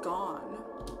 She's gone.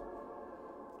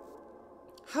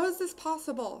 How is this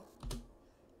possible?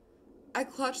 I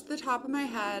clutched the top of my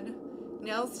head,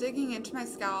 nails digging into my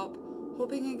scalp,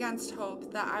 hoping against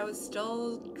hope that I was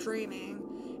still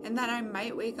dreaming and that I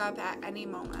might wake up at any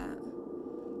moment.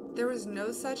 There was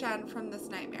no such end from this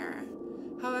nightmare.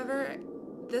 However,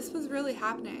 this was really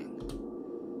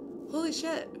happening. Holy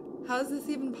shit, how is this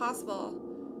even possible?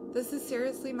 This is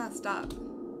seriously messed up.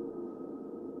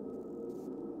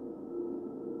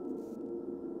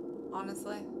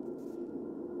 Honestly.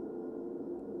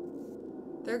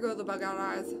 There go the bug-out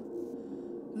eyes.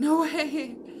 No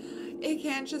way! It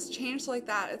can't just change like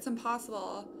that. It's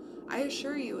impossible. I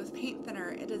assure you, with paint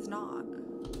thinner, it is not.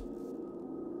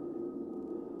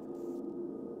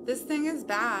 This thing is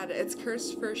bad. It's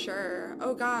cursed for sure.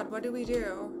 Oh God, what do we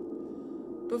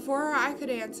do? Before I could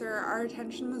answer, our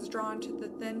attention was drawn to the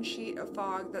thin sheet of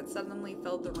fog that suddenly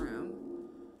filled the room.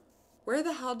 Where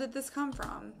the hell did this come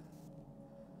from?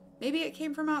 Maybe it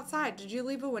came from outside. Did you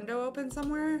leave a window open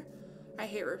somewhere? I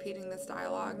hate repeating this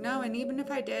dialogue. No, and even if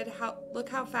I did, look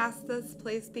how fast this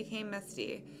place became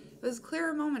misty. It was clear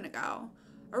a moment ago.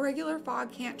 A regular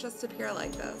fog can't just appear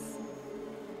like this.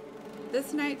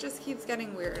 This night just keeps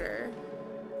getting weirder.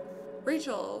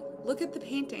 Rachel, look at the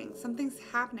painting. Something's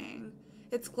happening.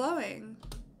 It's glowing.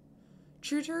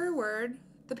 True to her word,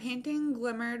 the painting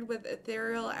glimmered with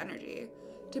ethereal energy.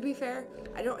 To be fair,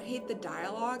 I don't hate the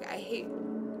dialogue. I hate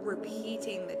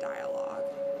repeating the dialogue.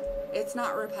 It's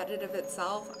not repetitive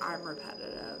itself. I'm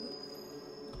repetitive.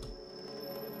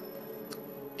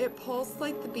 It pulsed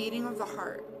like the beating of the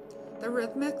heart. The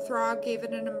rhythmic throb gave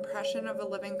it an impression of a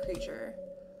living creature.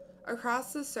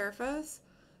 Across the surface,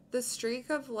 the streak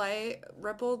of light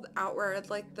rippled outward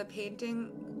like the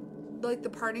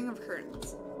parting of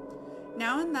curtains.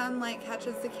 Now and then light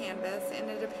catches the canvas, and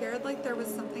it appeared like there was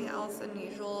something else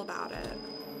unusual about it.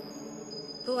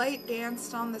 The light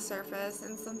danced on the surface,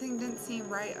 and something didn't seem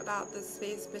right about the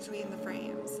space between the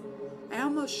frames. I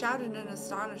almost shouted in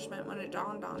astonishment when it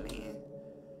dawned on me.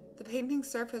 The painting's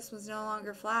surface was no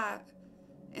longer flat.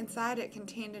 Inside it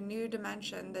contained a new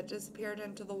dimension that disappeared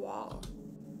into the wall.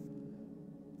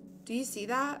 Do you see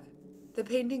that? The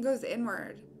painting goes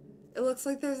inward. It looks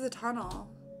like there's a tunnel.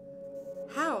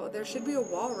 How? There should be a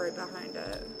wall right behind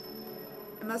it.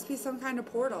 It must be some kind of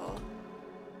portal.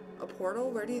 A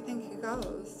portal? Where do you think it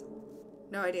goes?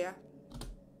 No idea.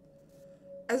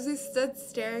 As we stood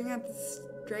staring at the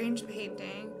strange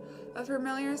painting, a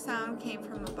familiar sound came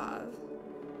from above.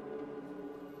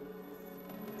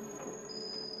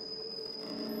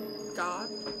 God?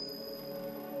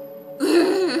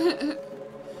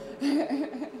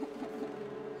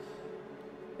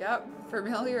 Yep,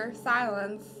 familiar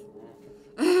silence.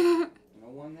 No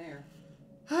one there.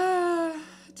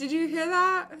 Did you hear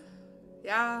that?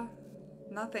 Yeah,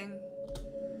 nothing.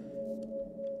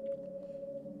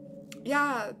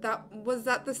 Yeah, was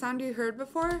that the sound you heard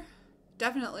before?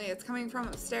 Definitely, it's coming from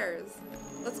upstairs.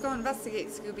 Let's go investigate,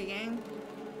 Scooby Gang.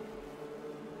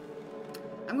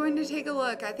 I'm going to take a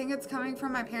look. I think it's coming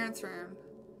from my parents' room.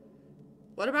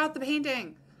 What about the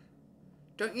painting?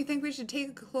 Don't you think we should take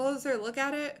a closer look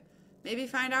at it? Maybe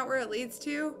find out where it leads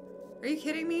to? Are you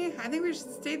kidding me? I think we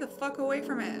should stay the fuck away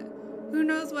from it. Who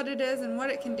knows what it is and what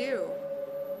it can do?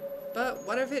 But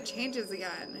what if it changes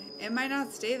again? It might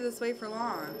not stay this way for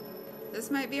long.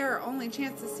 This might be our only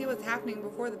chance to see what's happening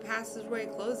before the passageway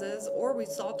closes, or we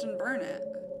salt and burn it.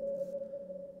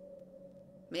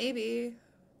 Maybe.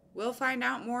 We'll find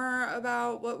out more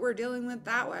about what we're dealing with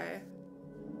that way.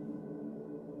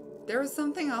 There was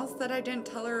something else that I didn't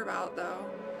tell her about, though.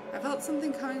 I felt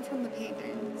something coming from the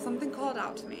painting. Something called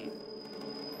out to me.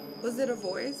 Was it a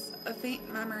voice? A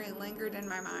faint memory lingered in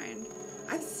my mind.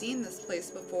 I've seen this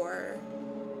place before.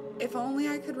 If only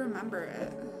I could remember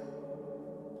it.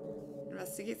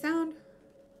 Investigate sound.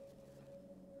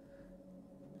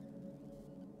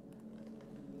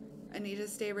 Anita,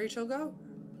 stay, Rachel, go.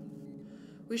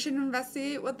 We should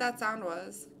investigate what that sound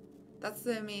was. That's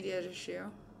the immediate issue.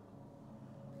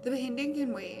 The painting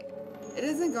can wait. It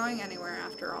isn't going anywhere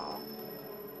after all.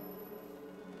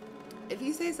 If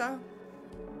you say so.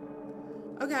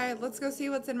 Okay, let's go see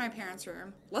what's in my parents'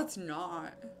 room. Let's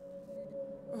not.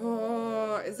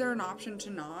 Oh, is there an option to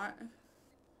not?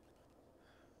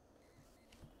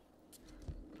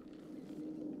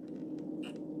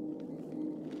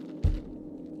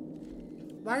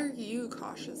 Why are you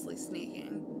cautiously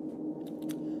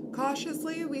sneaking?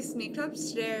 Cautiously, we sneaked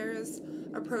upstairs,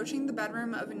 approaching the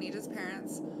bedroom of Anita's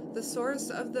parents, the source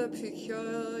of the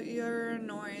peculiar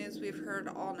noise we've heard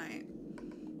all night.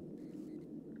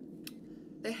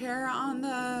 The hair on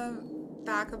the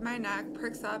back of my neck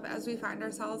pricks up as we find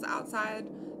ourselves outside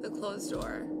the closed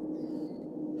door.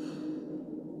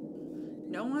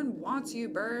 No one wants you,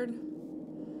 bird.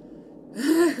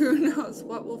 Who knows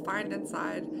what we'll find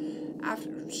inside.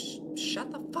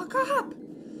 Shut the fuck up!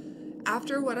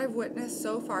 After what I've witnessed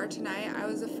so far tonight, I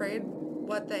was afraid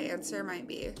what the answer might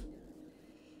be.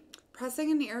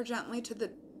 Pressing an ear gently to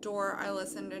the door, I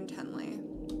listened intently.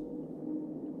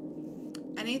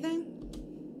 Anything?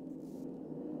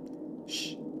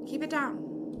 Shh, keep it down.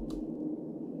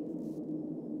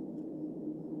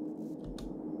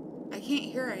 I can't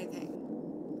hear anything.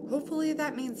 Hopefully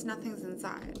that means nothing's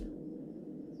inside.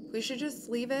 We should just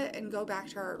leave it and go back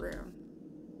to our room.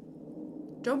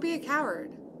 Don't be a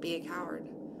coward. Be a coward.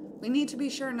 We need to be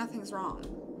sure nothing's wrong.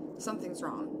 Something's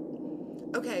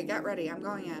wrong. Okay, get ready. I'm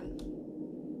going in.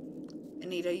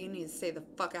 Anita, you need to stay the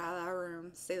fuck out of that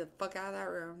room. Stay the fuck out of that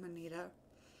room, Anita.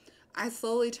 I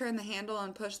slowly turned the handle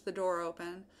and pushed the door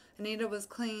open. Anita was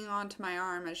clinging onto my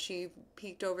arm as she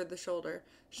peeked over the shoulder.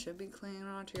 Should be clinging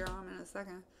onto your arm in a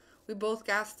second. We both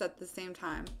gasped at the same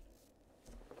time.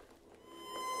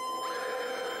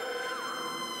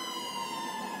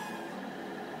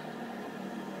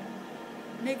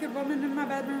 Naked woman in my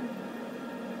bedroom.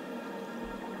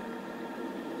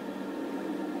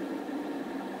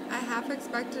 I half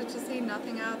expected to see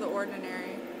nothing out of the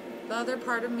ordinary. The other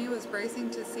part of me was bracing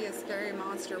to see a scary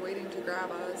monster waiting to grab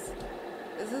us.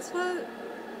 Is this what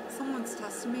someone's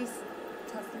testimony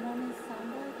sound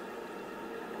like?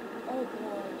 Oh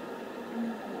boy.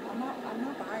 I'm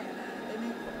not buying it. They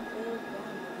make cool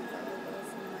movies out of this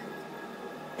and like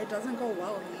it doesn't go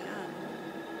well in the end.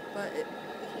 But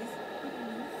he's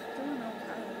doing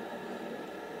okay.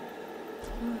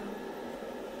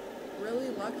 Really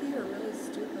lucky or really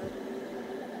stupid?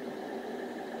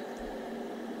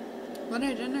 What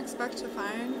I didn't expect to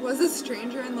find was a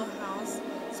stranger in the house,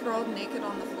 sprawled naked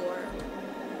on the floor.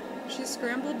 She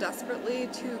scrambled desperately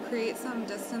to create some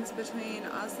distance between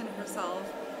us and herself.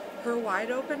 Her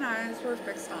wide-open eyes were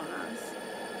fixed on us.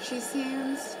 She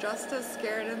seems just as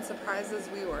scared and surprised as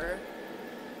we were.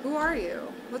 Who are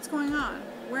you? What's going on?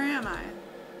 Where am I?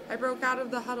 I broke out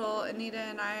of the huddle Anita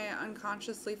and I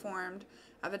unconsciously formed.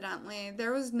 Evidently,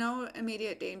 there was no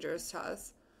immediate dangers to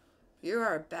us. You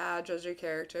are a bad judge of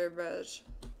character, bitch.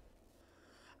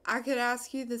 I could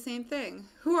ask you the same thing.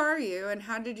 Who are you and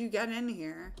how did you get in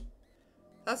here?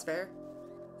 That's fair.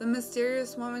 The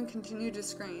mysterious woman continued to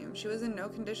scream. She was in no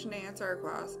condition to answer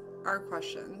our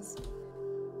questions.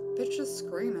 Bitch is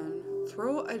screaming.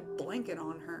 Throw a blanket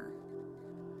on her.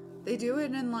 They do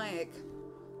it in, like,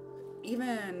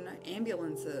 even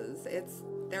ambulances. It's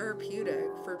therapeutic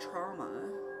for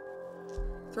trauma.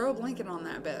 Throw a blanket on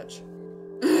that bitch.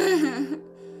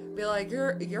 Be like,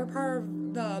 you're part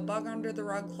of the Bug Under the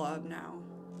Rug Club now.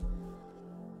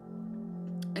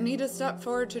 Anita stepped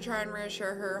forward to try and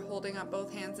reassure her, holding up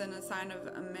both hands in a sign of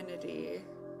amenity.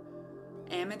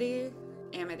 Amity?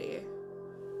 Amity.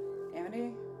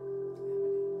 Amity?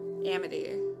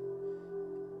 Amity.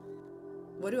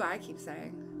 What do I keep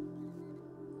saying?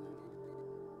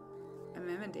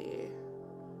 Amity.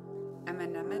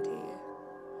 Amenity.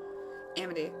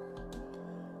 Amity.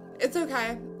 It's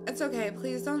okay. It's okay.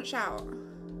 Please don't shout.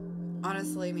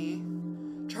 Honestly, me.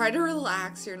 Try to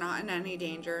relax. You're not in any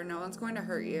danger. No one's going to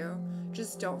hurt you.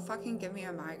 Just don't fucking give me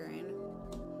a migraine.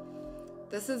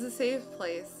 This is a safe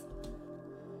place.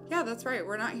 Yeah, that's right.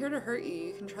 We're not here to hurt you.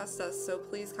 You can trust us, so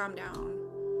please calm down.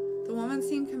 The woman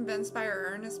seemed convinced by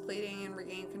her earnest pleading and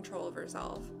regained control of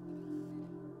herself.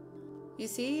 You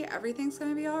see, everything's going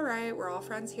to be alright. We're all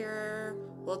friends here.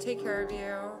 We'll take care of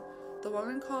you. The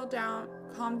woman calmed down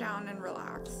and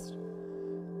relaxed.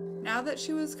 Now that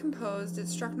she was composed, it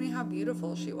struck me how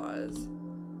beautiful she was.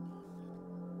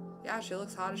 Yeah, she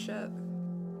looks hot as shit.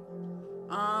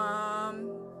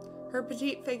 Her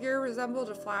petite figure resembled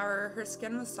a flower. Her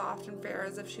skin was soft and fair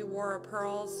as if she wore a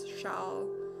pearl's shell.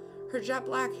 Her jet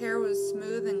black hair was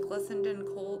smooth and glistened in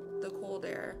the cold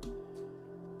air.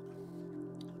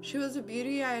 She was a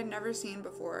beauty I had never seen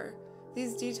before.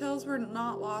 These details were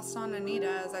not lost on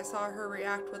Anita as I saw her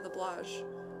react with a blush.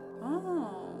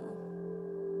 Oh.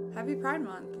 Happy Pride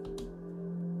Month.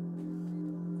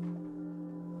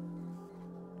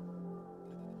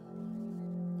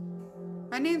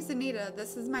 My name's Anita.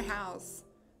 This is my house.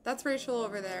 That's Rachel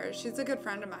over there. She's a good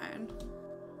friend of mine.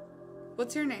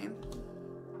 What's your name?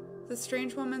 The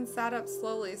strange woman sat up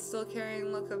slowly, still carrying a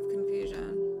look of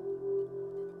confusion.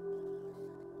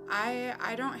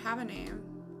 I don't have a name.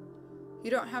 You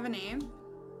don't have a name?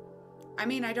 I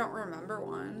mean, I don't remember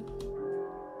one.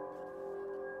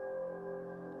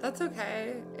 That's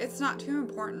okay. It's not too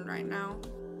important right now.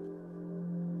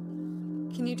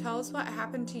 Can you tell us what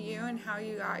happened to you and how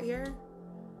you got here?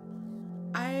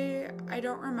 I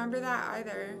don't remember that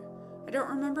either. I don't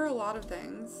remember a lot of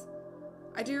things.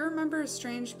 I do remember a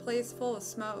strange place full of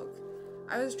smoke.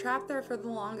 I was trapped there for the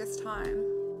longest time.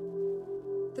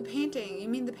 The painting, you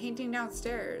mean the painting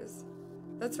downstairs?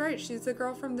 That's right, she's the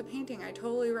girl from the painting. I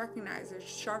totally recognize her.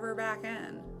 Shove her back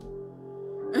in.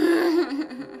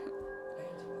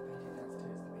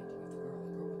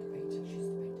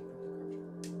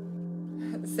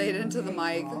 Say it into the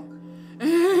mic.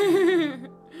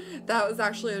 That was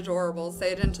actually adorable.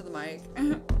 Say it into the mic.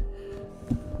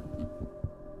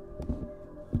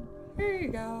 Here you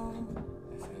go.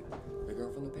 The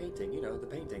girl from the painting, you know, the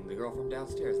painting. The girl from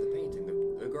downstairs, the painting.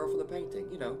 The girl from the painting,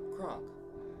 you know, Kronk.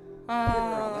 Hit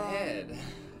her on the head.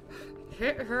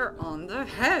 Hit her on the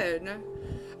head.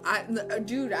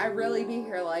 Dude, I really be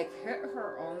here like, hit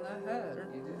her on the head.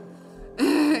 You do.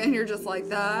 And you're just like,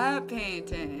 that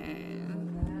painting.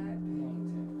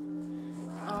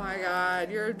 Oh my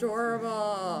god, you're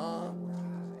adorable.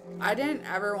 I didn't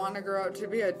ever want to grow up to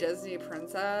be a Disney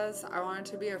princess. I wanted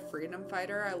to be a freedom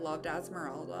fighter. I loved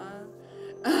Esmeralda.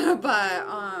 But,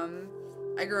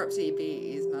 I grew up to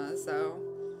be Yzma, so,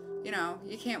 you know,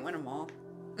 you can't win them all.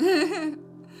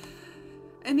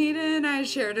 Anita and I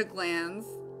shared a glance.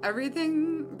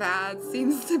 Everything bad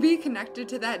seems to be connected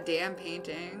to that damn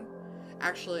painting.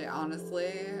 Actually,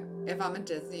 honestly, if I'm a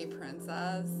Disney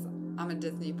princess, I'm a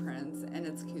Disney prince, and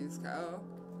it's Cusco.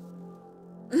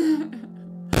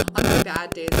 On my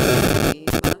bad days,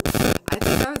 I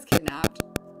think I was kidnapped.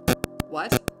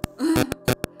 What?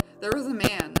 There was a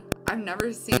man. I've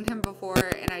never seen him before,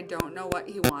 and I don't know what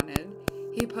he wanted.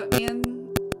 He put me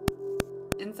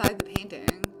inside the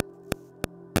painting.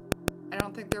 I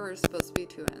don't think there were supposed to be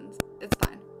two ends. It's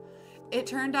fine. It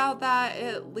turned out that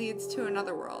it leads to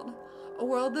another world. A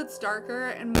world that's darker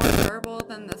and more durable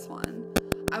than this one.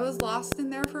 I was lost in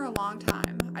there for a long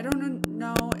time. I don't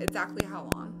know exactly how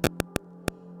long.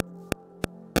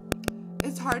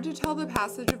 It's hard to tell the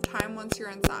passage of time once you're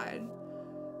inside.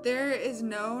 There is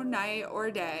no night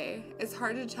or day. It's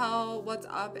hard to tell what's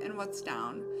up and what's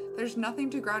down. There's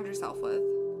nothing to ground yourself with.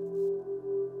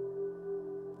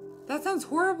 That sounds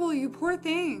horrible, you poor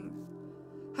thing.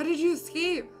 How did you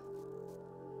escape?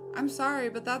 I'm sorry,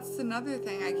 but that's another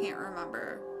thing I can't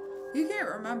remember. You can't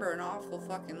remember an awful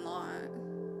fucking lot.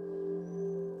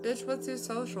 Bitch, what's your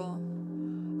social?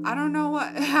 I don't know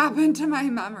what happened to my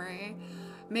memory.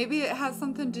 Maybe it has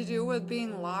something to do with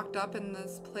being locked up in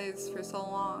this place for so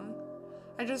long.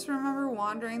 I just remember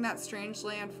wandering that strange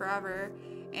land forever,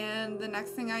 and the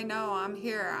next thing I know, I'm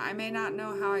here. I may not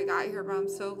know how I got here, but I'm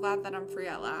so glad that I'm free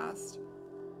at last.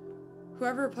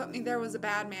 Whoever put me there was a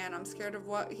bad man. I'm scared of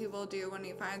what he will do when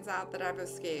he finds out that I've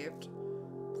escaped.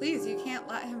 Please, you can't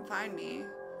let him find me.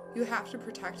 You have to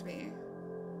protect me.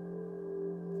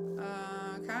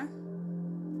 Okay.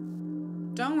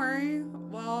 Don't worry.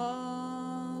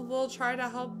 Well, we'll try to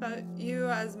help you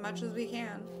as much as we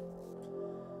can.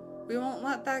 We won't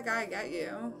let that guy get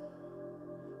you.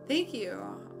 Thank you.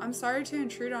 I'm sorry to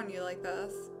intrude on you like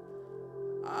this.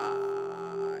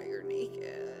 You're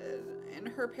naked in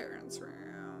her parents' room.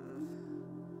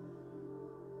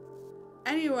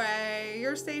 Anyway,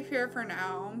 you're safe here for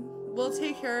now. We'll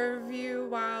take care of you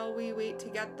while we wait to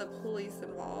get the police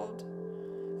involved.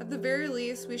 At the very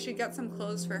least, we should get some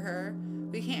clothes for her.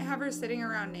 We can't have her sitting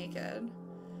around naked.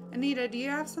 Anita, do you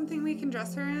have something we can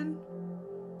dress her in?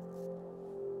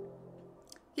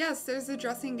 Yes, there's a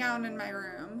dressing gown in my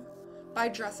room. By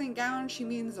dressing gown, she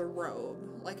means a robe,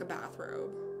 like a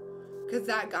bathrobe. Because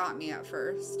that got me at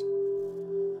first.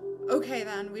 Okay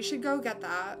then, we should go get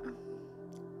that.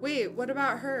 Wait, what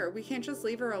about her? We can't just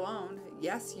leave her alone.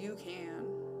 Yes, you can.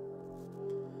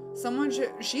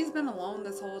 She's been alone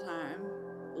this whole time.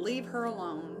 Leave her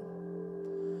alone.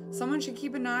 Someone should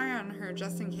keep an eye on her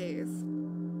just in case.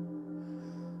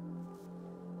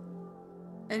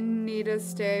 Anita,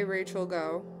 stay. Rachel,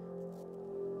 go.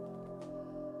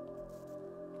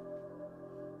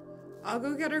 I'll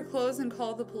go get her clothes and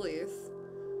call the police.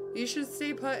 You should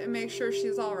stay put and make sure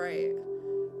she's alright.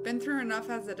 Been through enough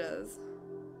as it is.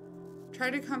 Try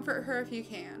to comfort her if you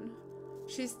can.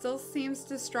 She still seems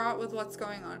distraught with what's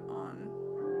going on.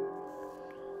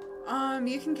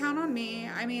 You can count on me.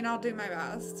 I mean, I'll do my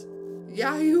best.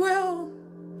 Yeah, you will.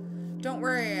 Don't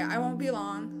worry, I won't be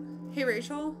long. Hey,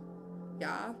 Rachel?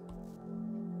 Yeah.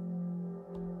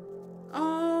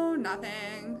 Oh,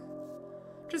 nothing.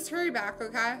 Just hurry back,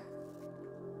 okay?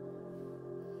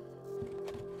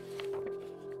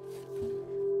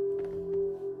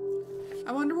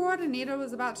 I wonder what Anita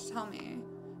was about to tell me.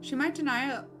 She might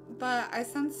deny it, but I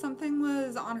sensed something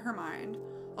was on her mind.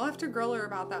 I'll have to grill her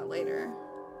about that later.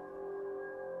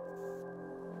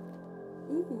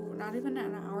 Ooh, not even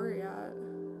an hour yet.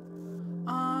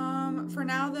 For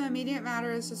now, the immediate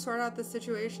matter is to sort out the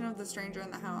situation of the stranger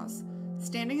in the house.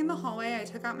 Standing in the hallway, I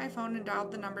took out my phone and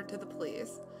dialed the number to the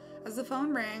police. As the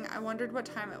phone rang, I wondered what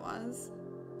time it was.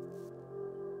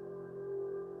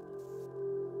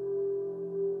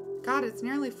 God, it's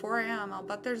nearly 4 a.m. I'll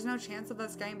bet there's no chance of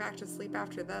us getting back to sleep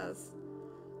after this.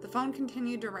 The phone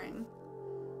continued to ring.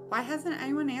 Why hasn't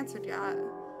anyone answered yet?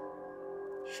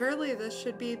 Surely this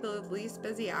should be the least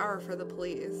busy hour for the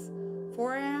police.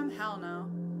 4 a.m.? Hell no.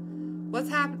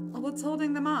 What's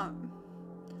holding them up?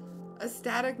 A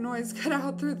static noise cut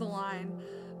out through the line.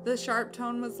 The sharp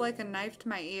tone was like a knife to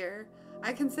my ear.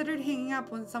 I considered hanging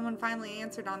up when someone finally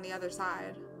answered on the other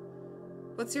side.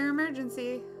 What's your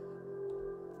emergency?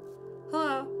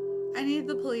 Hello, I need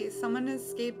the police. Someone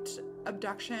escaped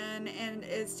abduction and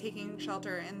is taking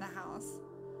shelter in the house.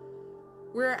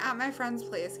 We're at my friend's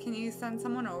place. Can you send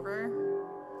someone over?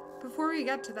 Before we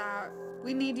get to that,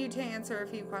 we need you to answer a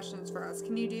few questions for us.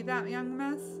 Can you do that, young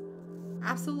miss?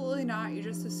 Absolutely not. You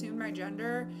just assumed my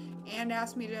gender and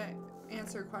asked me to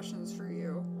answer questions for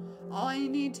you. All I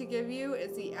need to give you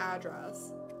is the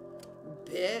address.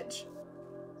 Bitch.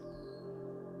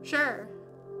 Sure.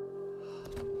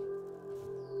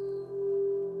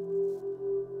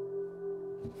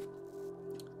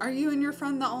 Are you and your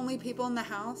friend the only people in the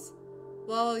house?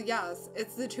 Well, yes.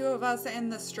 It's the two of us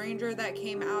and the stranger that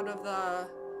came out of the...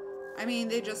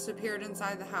 they just appeared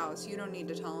inside the house. You don't need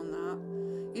to tell him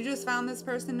that. You just found this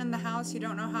person in the house. You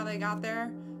don't know how they got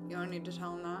there. You don't need to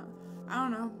tell him that. I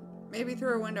don't know. Maybe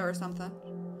through a window or something.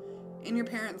 And your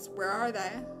parents, where are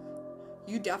they?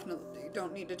 You definitely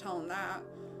don't need to tell him that.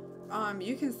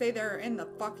 You can say they're in the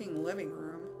fucking living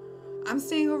room. I'm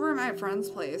staying over at my friend's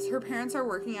place. Her parents are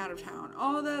working out of town.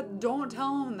 Oh, don't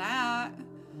tell them that.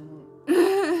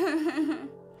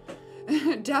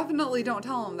 Definitely don't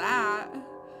tell them that.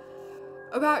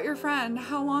 About your friend,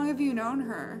 how long have you known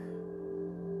her?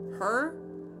 Her?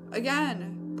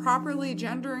 Again, properly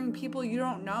gendering people you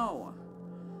don't know.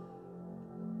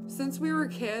 Since we were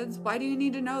kids, why do you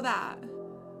need to know that?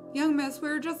 Young miss, we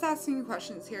were just asking you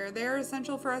questions here. They are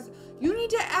essential for us. You need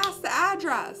to ask the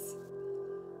address.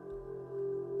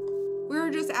 We were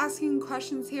just asking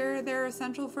questions here. They're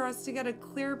essential for us to get a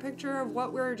clear picture of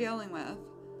what we're dealing with.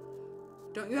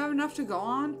 Don't you have enough to go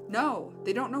on? No,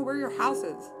 they don't know where your house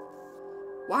is.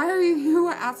 Why are you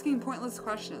asking pointless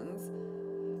questions?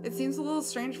 It seems a little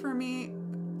strange for me,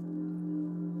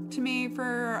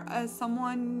 for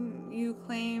someone you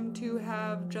claim to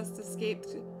have just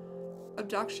escaped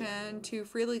abduction to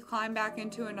freely climb back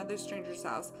into another stranger's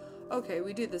house. Okay,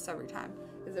 we do this every time.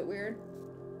 Is it weird?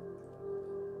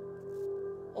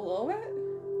 A little bit?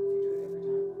 You do it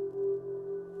every time.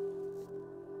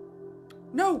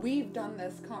 No, we've done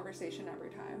this conversation every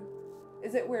time.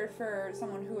 Is it weird for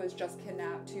someone who was just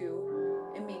kidnapped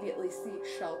to immediately seek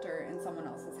shelter in someone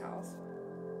else's house?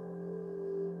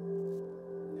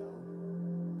 No.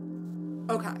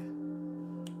 Okay.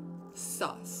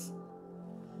 Sus.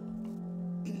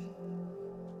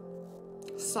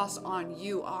 Sus on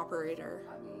you, operator.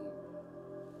 I mean,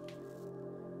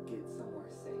 get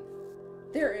somewhere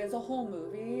safe. There is a whole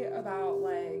movie about,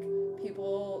 like,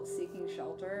 people seeking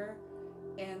shelter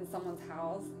in someone's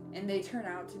house, and they turn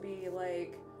out to be,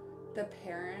 like, the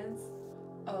parents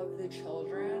of the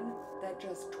children that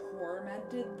just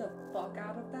tormented the fuck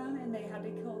out of them, and they had to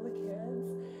kill the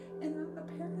kids, and then the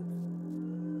parents...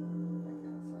 That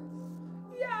kind of sucks.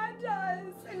 Yeah, it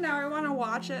does! And now I want to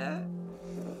watch it.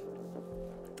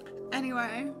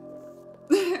 Anyway,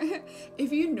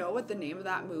 if you know what the name of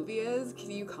that movie is,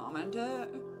 can you comment it?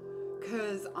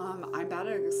 Because I'm bad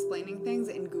at explaining things,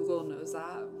 and Google knows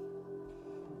that.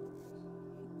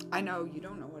 I know you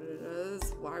don't know what it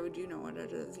is. Why would you know what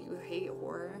it is? You hate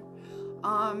horror.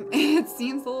 It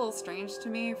seems a little strange to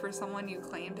me for someone you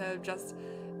claim to have just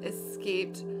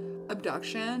escaped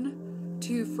abduction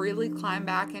to freely climb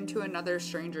back into another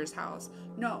stranger's house.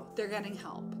 No, they're getting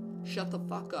help. Shut the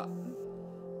fuck up.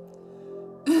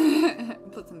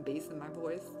 Put some bass in my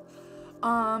voice.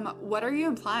 What are you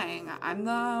implying? I'm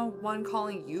the one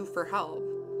calling you for help.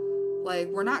 Like,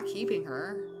 we're not keeping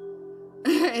her.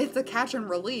 It's a catch and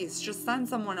release. Just send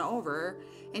someone over,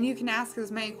 and you can ask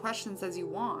as many questions as you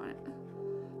want.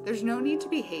 There's no need to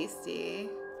be hasty.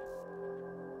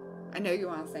 I know you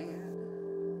want to sing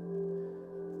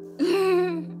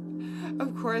it.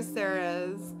 Of course there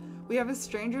is. We have a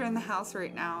stranger in the house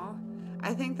right now.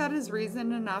 I think that is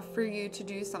reason enough for you to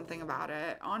do something about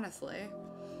it, honestly.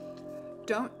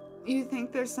 Don't you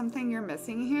think there's something you're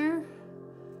missing here?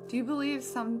 Do you believe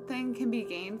something can be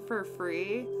gained for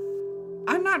free?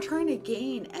 I'm not trying to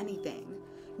gain anything.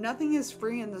 Nothing is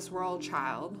free in this world,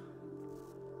 child.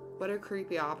 What a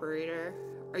creepy operator.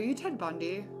 Are you Ted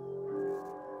Bundy?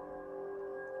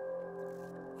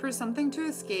 For something to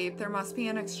escape, there must be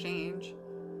an exchange.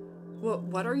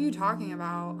 What are you talking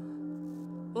about?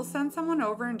 We'll send someone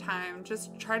over in time.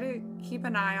 Just try to keep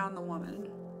an eye on the woman.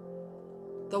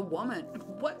 The woman?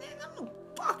 What in the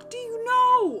fuck do you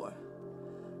know?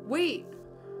 Wait.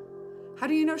 How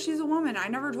do you know she's a woman? I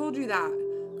never told you that.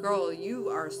 Girl, you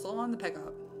are still on the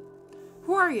pickup.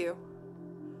 Who are you?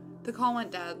 The call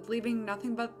went dead, leaving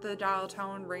nothing but the dial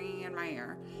tone ringing in my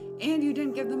ear. And you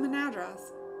didn't give them an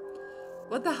address.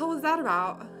 What the hell was that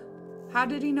about? How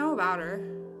did he know about her?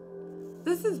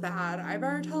 This is bad. I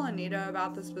better tell Anita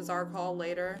about this bizarre call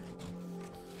later.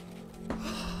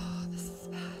 This is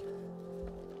bad.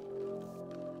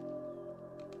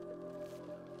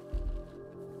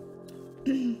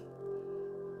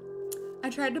 I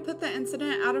tried to put the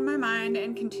incident out of my mind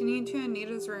and continued to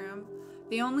Anita's room.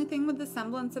 The only thing with the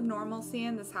semblance of normalcy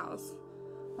in this house.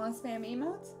 Want spam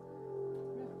emotes?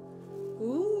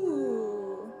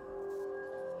 Ooh.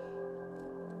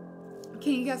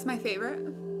 Can you guess my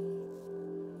favorite?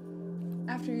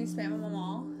 After you spam them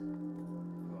all.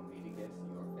 You want me to guess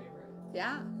your favorite?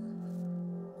 Yeah.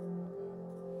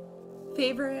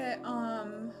 Favorite,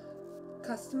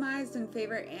 customized and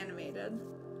favorite animated.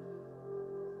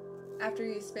 After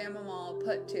you spam them all,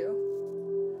 put 2.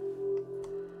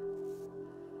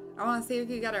 I want to see if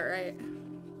you got it right.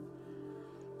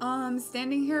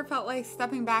 Standing here felt like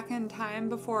stepping back in time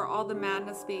before all the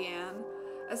madness began.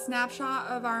 A snapshot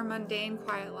of our mundane,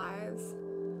 quiet lives.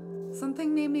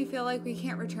 Something made me feel like we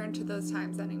can't return to those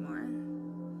times anymore.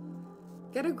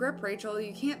 Get a grip, Rachel.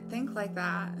 You can't think like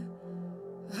that.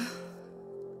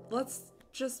 let's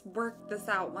just work this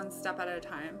out one step at a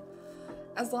time.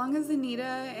 As long as Anita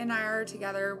and I are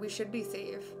together, we should be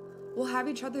safe. We'll have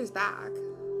each other's back.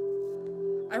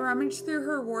 I rummaged through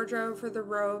her wardrobe for the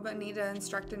robe Anita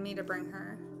instructed me to bring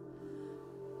her.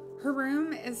 Her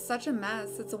room is such a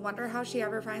mess, it's a wonder how she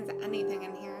ever finds anything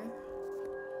in here.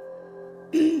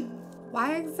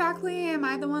 Why exactly am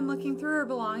I the one looking through her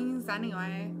belongings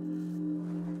anyway?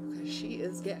 Because she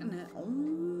is getting it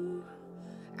on.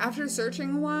 After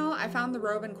searching a while, I found the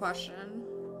robe in question.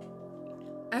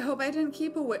 I hope I didn't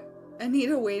keep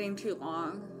Anita waiting too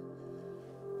long.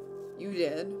 You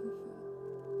did.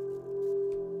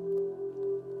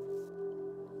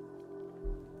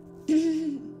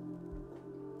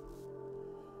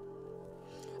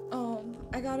 Oh,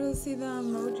 I gotta see the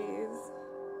emojis.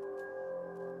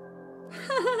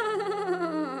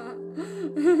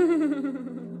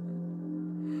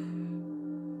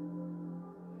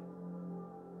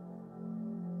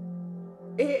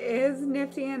 It is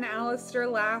Nifty and Alistair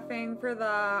laughing for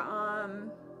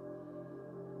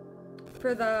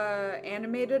the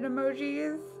animated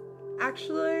emojis.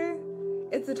 Actually,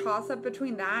 it's a toss-up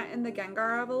between that and the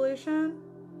Gengar evolution.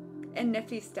 And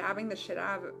Nifty stabbing the shit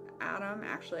out of Adam.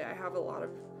 Actually, I have a lot of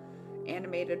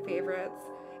animated favorites.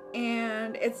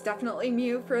 And it's definitely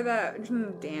Mew for the...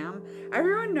 Damn.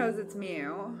 Everyone knows it's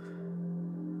Mew.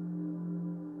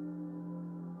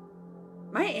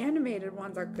 My animated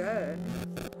ones are good.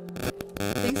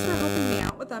 Thanks for helping me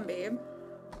out with them, babe.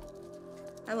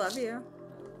 I love you.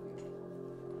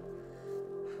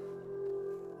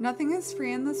 Nothing is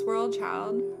free in this world,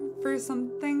 child. For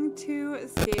something to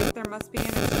escape, there must be an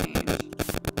exchange.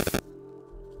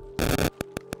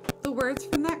 The words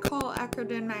from that call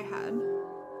echoed in my head.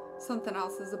 Something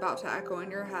else is about to echo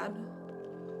in your head.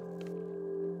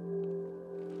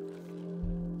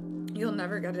 You'll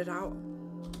never get it out.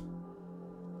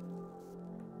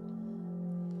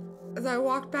 As I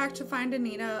walked back to find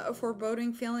Anita, a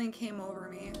foreboding feeling came over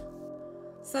me.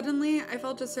 Suddenly, I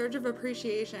felt a surge of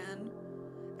appreciation.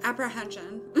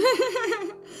 Apprehension.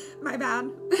 My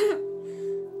bad.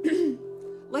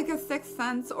 Like a sixth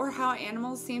sense, or how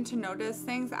animals seem to notice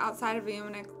things outside of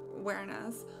human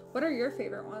awareness. What are your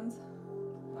favorite ones?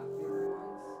 My favorite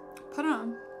ones? Put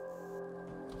them.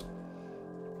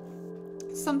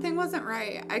 Something wasn't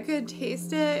right. I could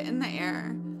taste it in the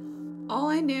air. All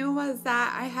I knew was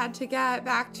that I had to get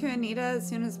back to Anita as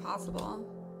soon as possible.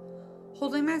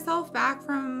 Holding myself back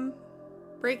from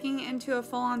breaking into a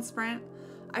full-on sprint,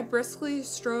 I briskly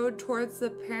strode towards the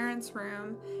parents'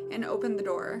 room and opened the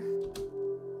door.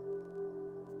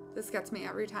 This gets me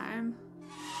every time.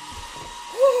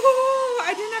 Oh,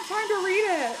 I didn't have time to read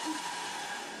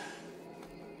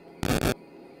it.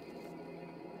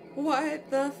 What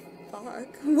the fuck?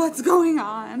 What's going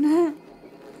on?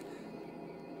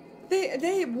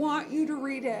 They want you to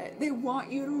read it. They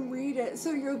want you to read it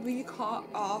so you'll be caught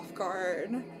off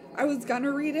guard. I was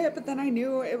gonna read it, but then I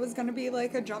knew it was gonna be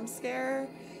like a jump scare.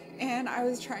 And I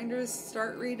was trying to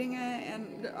start reading it,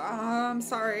 and I'm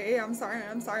sorry.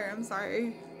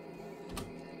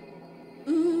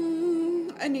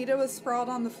 Anita was sprawled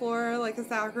on the floor like a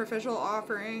sacrificial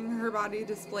offering, her body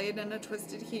displayed in a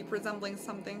twisted heap resembling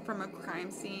something from a crime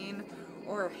scene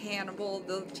or Hannibal,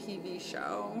 the TV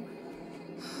show.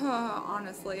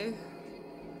 Honestly.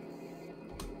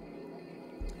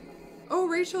 Oh,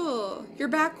 Rachel, you're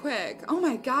back quick. Oh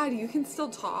my god, you can still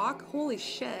talk? Holy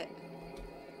shit.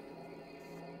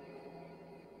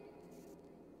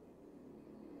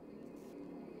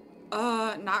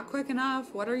 Not quick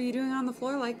enough. What are you doing on the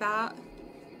floor like that?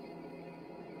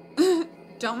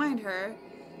 Don't mind her.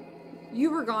 You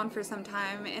were gone for some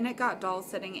time, and it got dull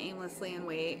sitting aimlessly in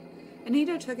wait.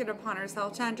 Anita took it upon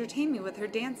herself to entertain me with her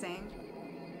dancing.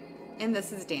 And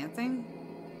this is dancing?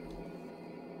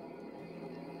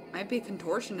 Might be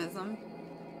contortionism.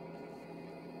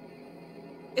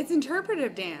 It's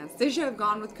interpretive dance. They should have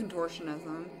gone with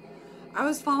contortionism. I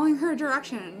was following her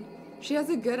direction. She has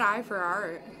a good eye for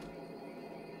art.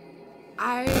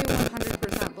 I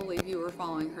 100% believe you were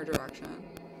following her direction.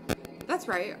 That's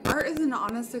right. Art is an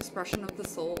honest expression of the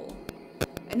soul.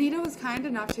 Anita was kind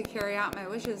enough to carry out my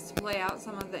wishes to play out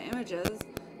some of the images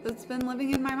that's been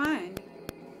living in my mind.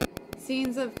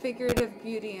 Scenes of figurative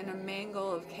beauty in a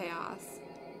mangle of chaos.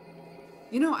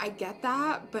 You know, I get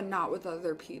that, but not with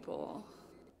other people.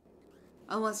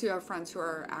 Unless you have friends who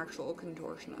are actual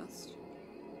contortionists.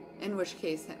 In which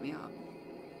case, hit me up.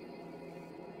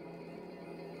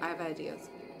 I have ideas.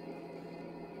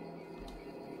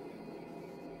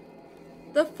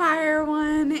 The fire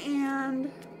one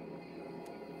and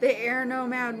the air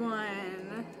nomad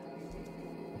one.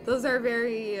 Those are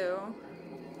very you.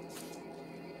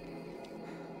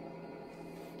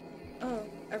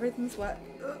 Everything's wet.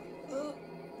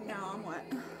 Now I'm wet.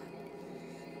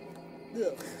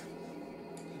 Ugh.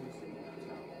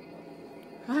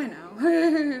 I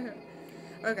know.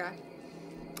 Okay.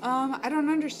 I don't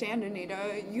understand,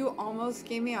 Anita. You almost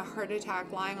gave me a heart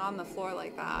attack lying on the floor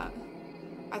like that.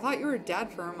 I thought you were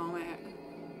dead for a moment.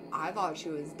 I thought she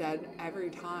was dead every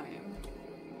time.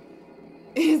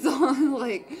 It's on,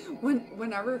 like,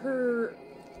 whenever her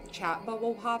chat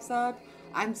bubble pops up,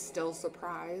 I'm still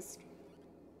surprised.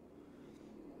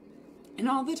 And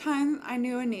all the time I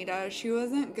knew Anita, she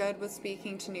wasn't good with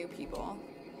speaking to new people.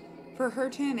 For her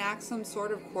to enact some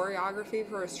sort of choreography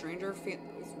for a stranger feels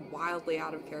wildly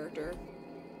out of character.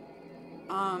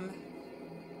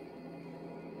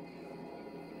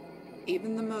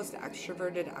 Even the most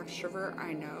extroverted extrovert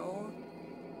I know,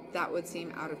 that would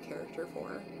seem out of character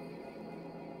for.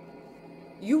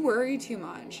 You worry too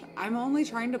much. I'm only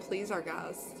trying to please our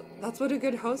guests. That's what a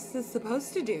good host is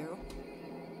supposed to do.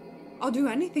 I'll do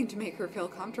anything to make her feel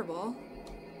comfortable.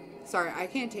 Sorry, I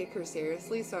can't take her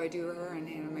seriously, so I do her in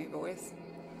anime voice.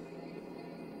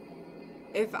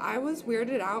 If I was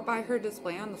weirded out by her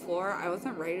display on the floor, I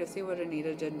wasn't ready to see what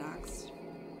Anita did next.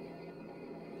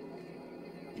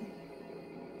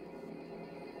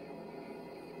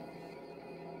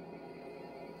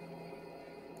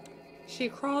 She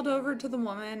crawled over to the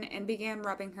woman and began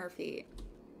rubbing her feet.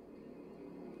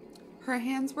 Her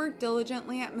hands worked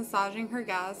diligently at massaging her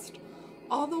guest,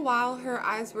 all the while her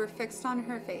eyes were fixed on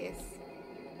her face.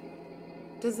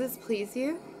 Does this please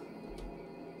you?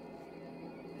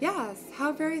 Yes,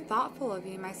 how very thoughtful of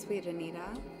you, my sweet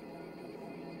Anita.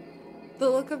 The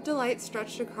look of delight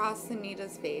stretched across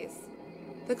Anita's face.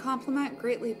 The compliment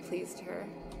greatly pleased her.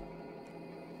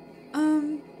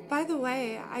 By the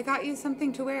way, I got you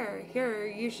something to wear. Here,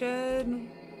 you should...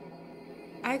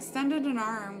 I extended an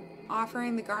arm,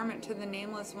 offering the garment to the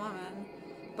nameless woman,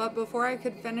 but before I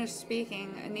could finish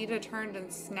speaking, Anita turned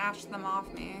and snatched them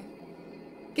off me.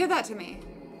 Give that to me.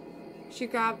 She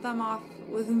grabbed them off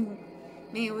with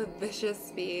me with vicious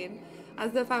speed,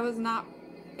 as if it was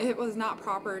not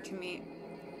proper to me.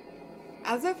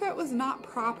 As if it was not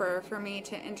proper for me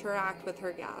to interact with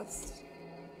her guest.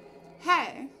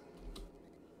 Hey!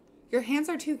 Your hands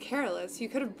are too careless. You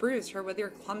could have bruised her with your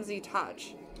clumsy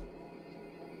touch.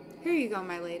 Here you go,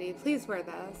 my lady. Please wear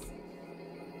this.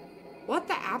 What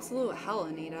the absolute hell,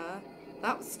 Anita?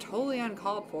 That was totally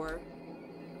uncalled for.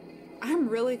 I'm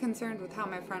really concerned with how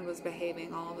my friend was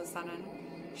behaving all of a sudden.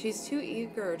 She's too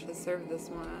eager to serve this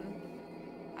woman.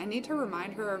 I need to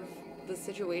remind her of the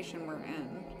situation we're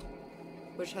in,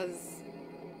 which has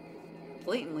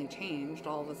blatantly changed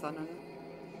all of a sudden.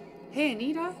 Hey,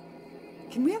 Anita?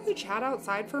 Can we have the chat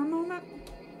outside for a moment?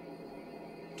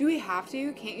 Do we have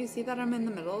to? Can't you see that I'm in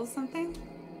the middle of something?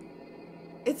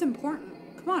 It's important.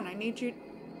 Come on, I need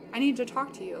to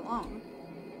talk to you alone.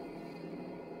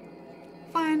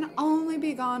 Fine, I'll only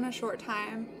be gone a short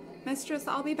time. Mistress,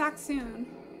 I'll be back soon.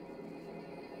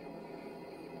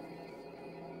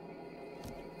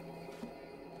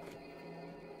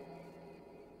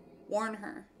 Warn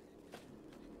her.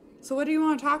 So what do you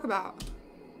want to talk about?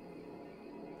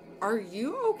 Are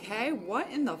you okay? What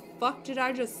in the fuck did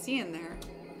I just see in there?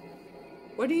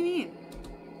 What do you mean?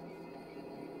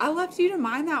 I left you to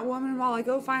mind that woman while I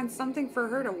go find something for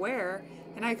her to wear,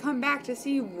 and I come back to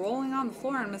see you rolling on the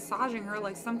floor and massaging her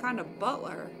like some kind of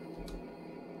butler.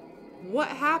 What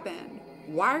happened?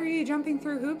 Why are you jumping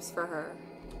through hoops for her?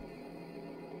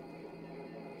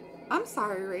 I'm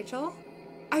sorry, Rachel.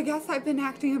 I guess I've been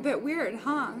acting a bit weird,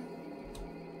 huh?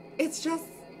 It's just,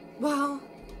 well,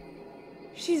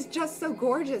 she's just so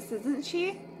gorgeous, isn't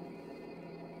she?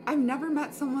 I've never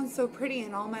met someone so pretty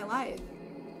in all my life.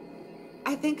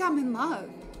 I think I'm in love.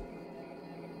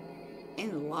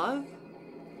 In love?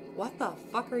 What the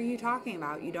fuck are you talking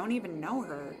about? You don't even know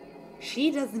her.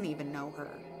 She doesn't even know her.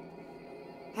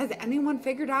 Has anyone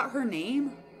figured out her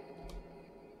name?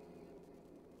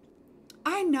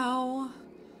 I know,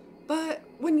 but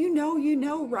when you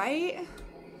know, right?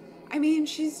 I mean,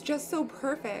 she's just so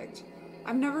perfect.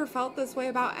 I've never felt this way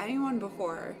about anyone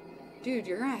before. Dude,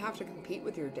 you're gonna have to compete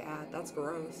with your dad. That's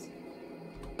gross.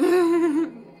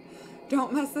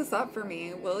 Don't mess this up for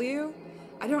me, will you?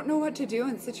 I don't know what to do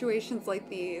in situations like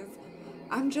these.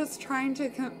 I'm just trying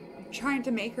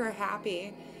to make her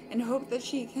happy and hope that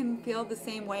she can feel the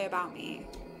same way about me.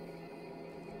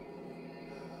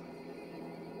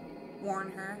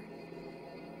 Warn her.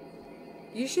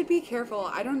 You should be careful.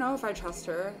 I don't know if I trust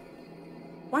her.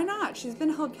 Why not? She's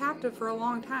been held captive for a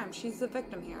long time. She's the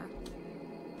victim here.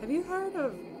 Have you heard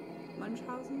of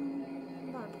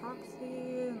Munchausen by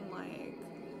proxy and like,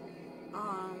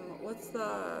 what's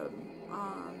the,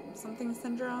 something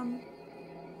syndrome?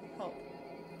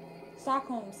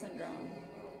 Stockholm Syndrome.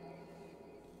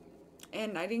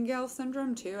 And Nightingale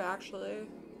Syndrome too, actually.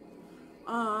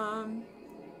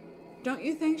 Don't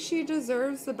you think she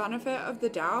deserves the benefit of the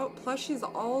doubt? Plus, she's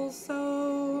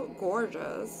also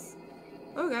gorgeous.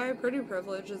 Okay, pretty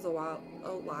privilege is alive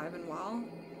and well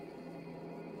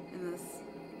in this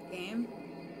game.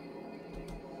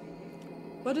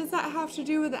 What does that have to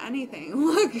do with anything?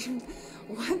 Look,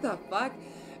 what the fuck?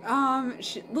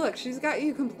 Look, she's got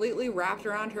you completely wrapped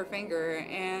around her finger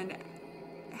and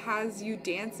has you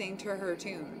dancing to her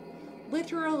tune.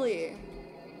 Literally.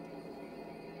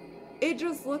 It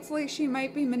just looks like she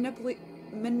might be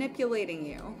manipulating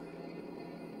you.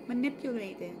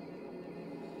 Manipulating.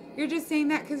 You're just saying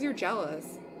that because you're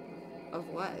jealous. Of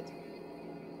what?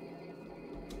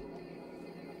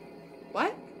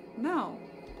 What? No.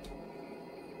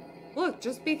 Look,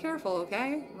 just be careful,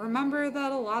 okay? Remember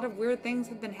that a lot of weird things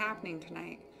have been happening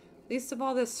tonight. Least of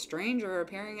all this stranger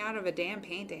appearing out of a damn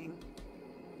painting.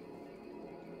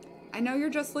 I know you're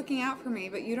just looking out for me,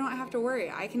 but you don't have to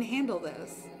worry. I can handle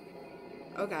this.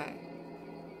 Okay.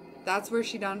 That's where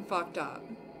she done fucked up.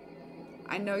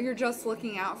 I know you're just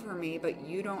looking out for me, but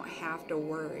you don't have to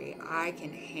worry. I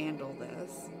can handle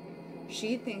this.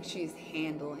 She thinks she's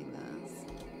handling this.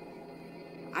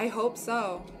 I hope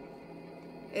so.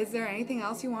 Is there anything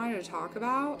else you wanted to talk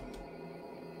about?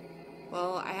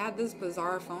 Well, I had this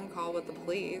bizarre phone call with the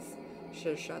police. Should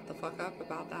have shut the fuck up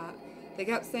about that. They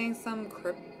kept saying some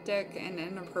cryptic and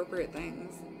inappropriate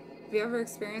things. Have you ever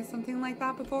experienced something like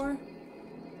that before?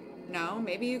 No,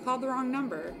 maybe you called the wrong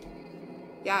number.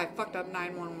 Yeah, I fucked up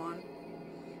 911.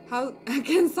 How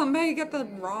can somebody get the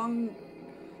wrong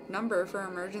number for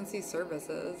emergency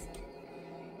services?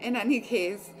 In any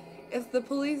case, if the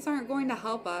police aren't going to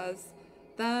help us,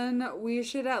 then we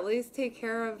should at least take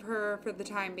care of her for the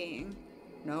time being.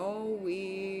 No,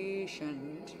 we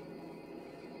shouldn't.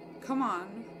 Come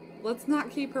on, let's not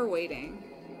keep her waiting.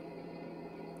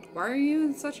 Why are you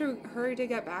in such a hurry to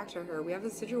get back to her? We have a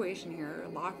situation here.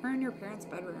 Lock her in your parents'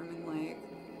 bedroom and, like...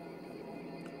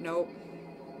 Nope.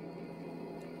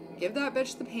 Give that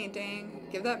bitch the painting.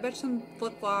 Give that bitch some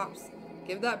flip-flops.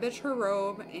 Give that bitch her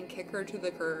robe and kick her to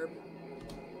the curb.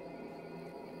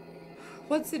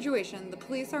 What situation? The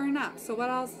police are inept, so what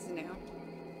else is new?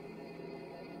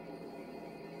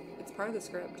 It's part of the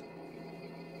script.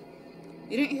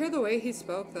 You didn't hear the way he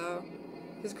spoke, though.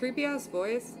 His creepy-ass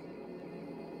voice.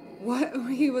 What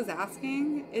he was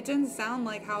asking, it didn't sound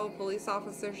like how a police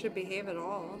officer should behave at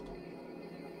all.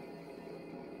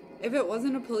 If it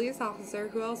wasn't a police officer,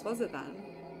 who else was it then?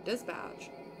 Dispatch.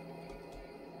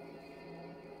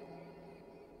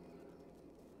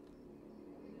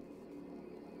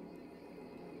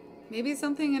 Maybe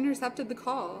something intercepted the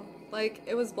call, like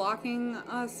it was blocking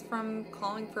us from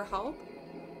calling for help.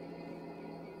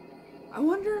 I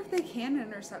wonder if they can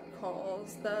intercept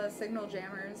calls, the signal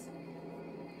jammers.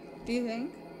 Do you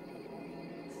think?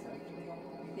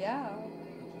 Yeah.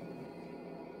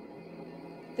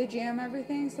 They jam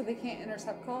everything so they can't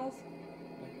intercept calls?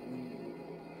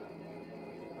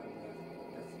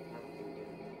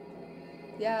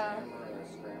 Yeah.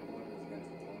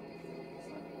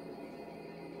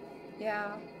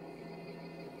 Yeah.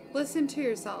 Listen to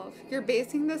yourself. You're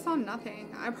basing this on nothing.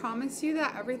 I promise you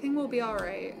that everything will be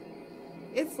alright.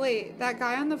 It's late. That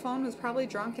guy on the phone was probably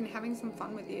drunk and having some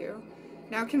fun with you.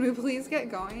 Now can we please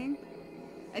get going?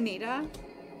 Anita?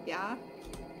 Yeah?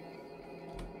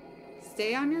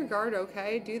 Stay on your guard,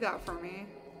 okay? Do that for me.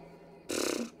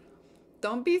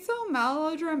 Don't be so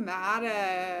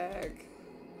melodramatic.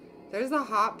 There's a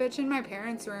hot bitch in my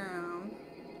parents' room.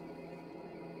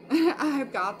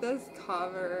 I've got this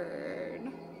covered.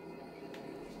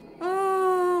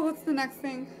 Oh, what's the next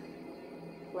thing?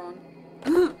 Run.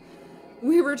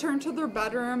 We returned to their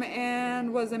bedroom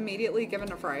and was immediately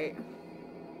given a fright.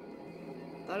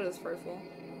 That is frightful.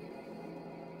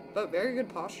 But very good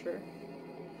posture.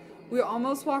 We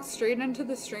almost walked straight into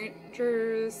the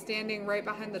stranger standing right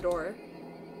behind the door.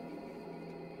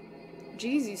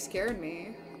 Geez, you scared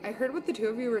me. I heard what the two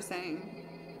of you were saying.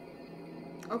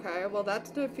 Okay, well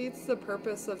that defeats the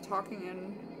purpose of talking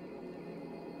in...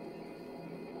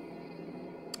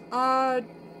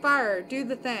 Fire, do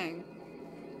the thing.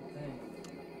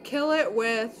 Kill it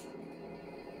with...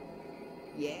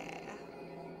 Yeah.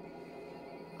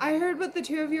 I heard what the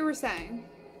two of you were saying.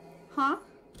 Huh?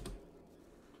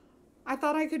 I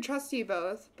thought I could trust you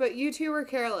both, but you two were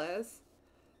careless.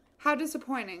 How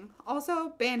disappointing.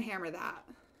 Also, banhammer that.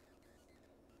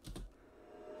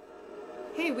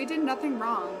 Hey, we did nothing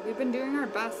wrong. We've been doing our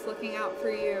best looking out for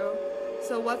you.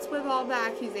 So what's with all the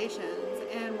accusations,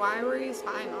 and why were you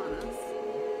spying on us?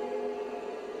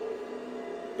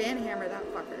 Fan hammer that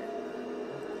fucker.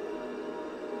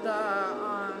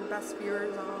 The best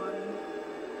viewers on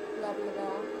blah blah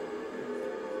blah.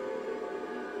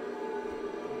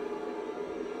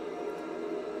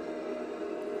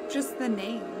 Just the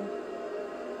name.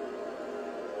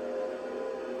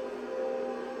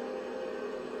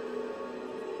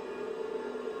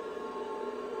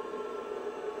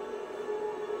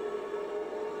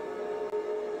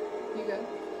 You good?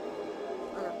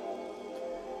 Okay.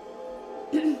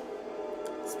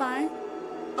 Spy?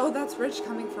 Oh, that's Rich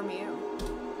coming from you.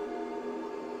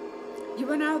 You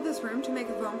went out of this room to make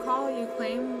a phone call. You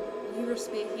claim you were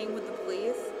speaking with the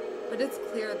police, but it's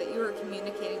clear that you were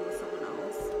communicating with someone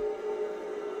else.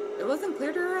 It wasn't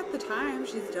clear to her at the time.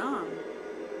 She's dumb.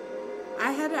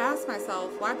 I had to ask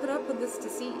myself, why put up with this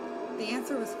deceit? The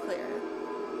answer was clear.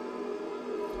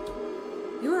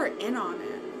 You were in on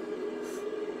it.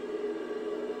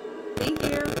 Thank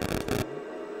you.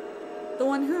 The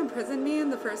one who imprisoned me in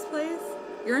the first place?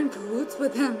 You're in cahoots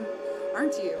with him,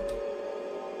 aren't you?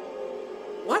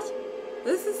 What?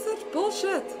 This is such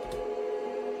bullshit.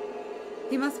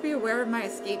 He must be aware of my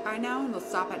escape by now and will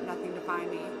stop at nothing to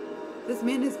find me. This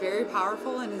man is very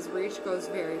powerful and his reach goes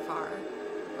very far.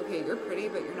 Okay, you're pretty,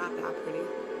 but you're not that pretty.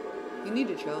 You need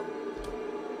to chill.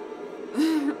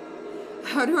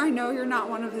 How do I know you're not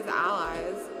one of his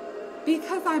allies?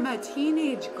 Because I'm a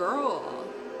teenage girl.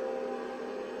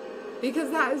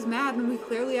 Because that is mad and we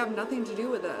clearly have nothing to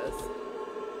do with this.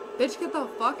 Bitch, get the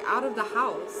fuck out of the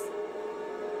house.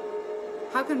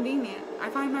 How convenient.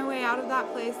 I find my way out of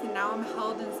that place and now I'm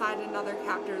held inside another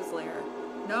captor's lair.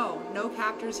 No, no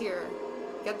captors here.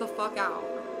 Get the fuck out.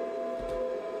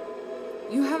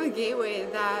 You have a gateway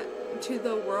to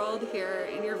the world here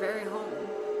in your very home.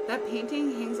 That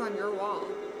painting hangs on your wall.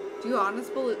 Do you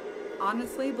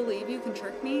honestly believe you can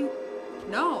trick me?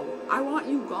 No, I want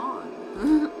you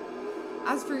gone.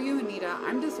 As for you, Anita,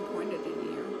 I'm disappointed in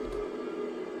you.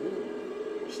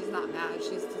 Ooh, she's not mad,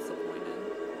 she's disappointed.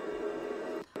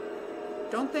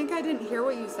 Don't think I didn't hear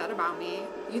what you said about me.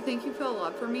 You think you feel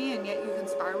love for me and yet you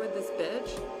conspire with this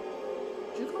bitch?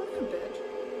 Did you call me a bitch?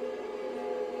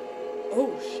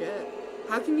 Oh shit.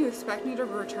 How can you expect me to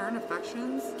return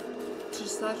affections to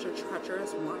such a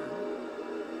treacherous worm?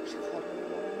 She called her a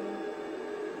worm.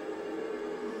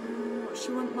 Oh,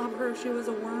 she wouldn't love her if she was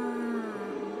a worm.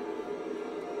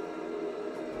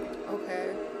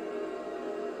 Okay.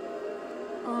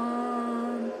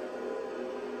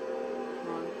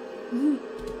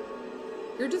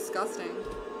 You're disgusting.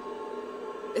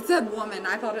 It said woman.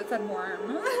 I thought it said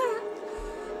worm.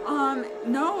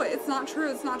 No, it's not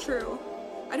true. It's not true.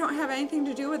 I don't have anything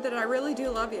to do with it. I really do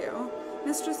love you.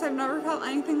 Mistress, I've never felt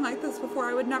anything like this before.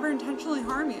 I would never intentionally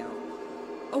harm you.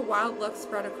 A wild look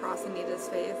spread across Anita's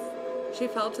face. She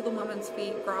fell to the woman's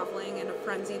feet, groveling in a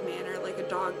frenzied manner like a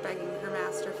dog begging her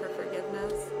master for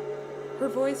forgiveness. Her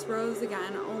voice rose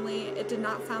again, only it did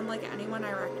not sound like anyone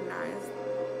I recognized.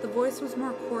 The voice was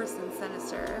more coarse and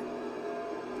sinister.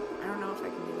 I don't know if I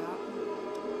can do that.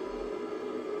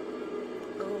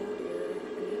 Oh dear,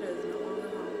 Anita is no longer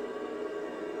home.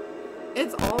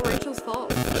 It's all Rachel's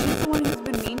fault. She's the one who's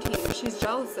been mean to you. She's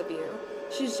jealous of you.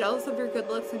 She's jealous of your good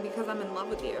looks and because I'm in love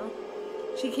with you.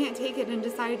 She can't take it and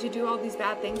decided to do all these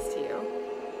bad things to you.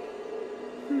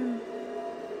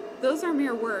 Those are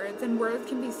mere words, and words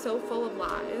can be so full of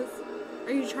lies.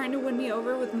 Are you trying to win me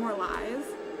over with more lies?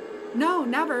 No,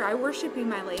 never. I worship you,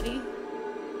 my lady.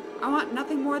 I want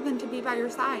nothing more than to be by your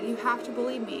side. You have to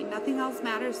believe me. Nothing else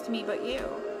matters to me but you.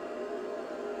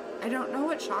 I don't know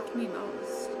what shocked me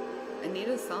most.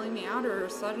 Anita selling me out or her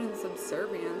sudden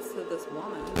subservience to this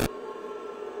woman.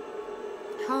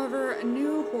 However, a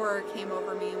new horror came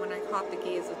over me when I caught the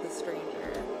gaze of the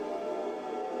stranger.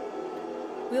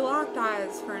 We locked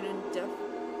eyes for an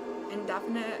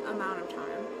indefinite amount of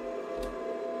time.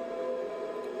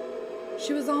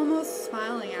 She was almost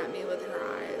smiling at me with her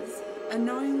eyes, a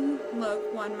knowing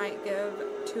look one might give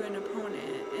to an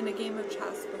opponent in a game of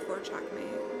chess before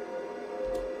checkmate.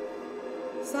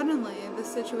 Suddenly, the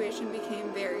situation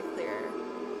became very clear,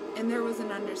 and there was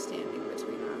an understanding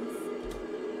between us.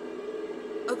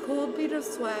 A cold bead of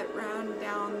sweat ran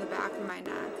down the back of my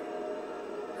neck.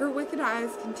 Her wicked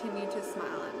eyes continued to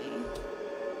smile at me.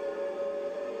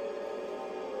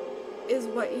 Is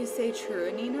what you say true,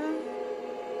 Anita?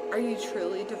 Are you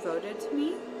truly devoted to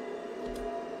me?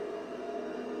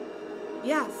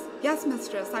 Yes,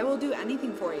 mistress, I will do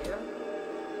anything for you.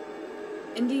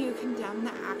 And do you condemn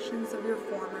the actions of your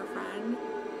former friend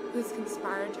who's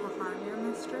conspired to harm your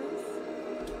mistress?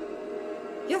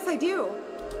 Yes, I do.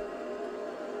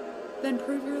 Then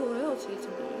prove your loyalty to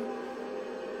me.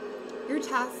 Your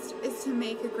test is to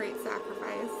make a great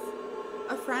sacrifice,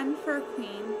 A friend for a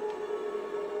queen.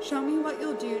 Show me what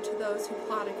you'll do to those who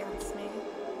plot against me.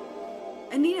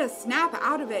 Anita, snap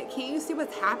out of it. Can't you see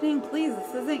what's happening? Please,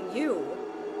 this isn't you.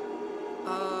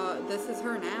 This is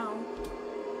her now.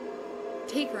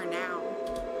 Take her now.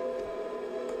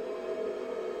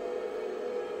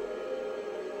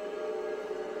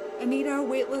 Anita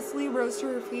weightlessly rose to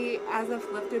her feet as if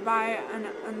lifted by an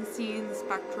unseen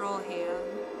spectral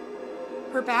hand.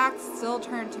 Her back still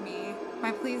turned to me.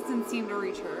 My pleas didn't seem to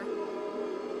reach her.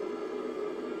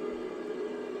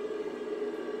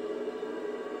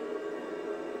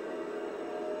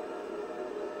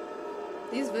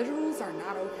 These visuals are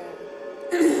not okay.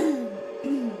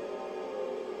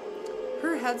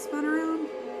 Her head spun around.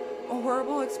 A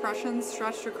horrible expression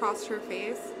stretched across her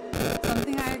face.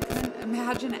 Something I couldn't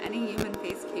imagine any human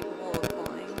face capable of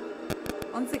pulling.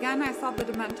 Once again, I saw the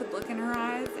demented look in her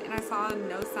eyes, and I saw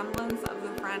no semblance of the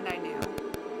friend I knew.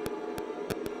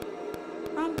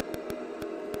 Run.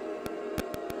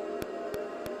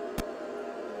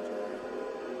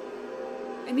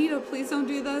 Anita, please don't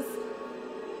do this.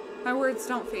 My words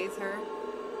don't faze her.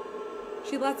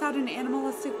 She lets out an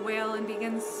animalistic wail and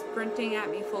begins sprinting at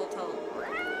me full tilt.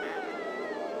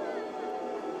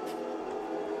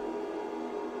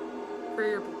 For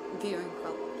your viewing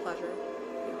pleasure.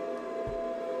 Yeah.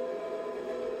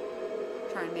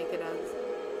 Try and make it as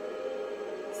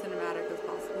cinematic as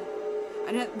possible.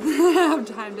 I didn't have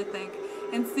time to think.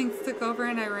 Instincts took over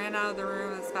and I ran out of the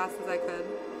room as fast as I could.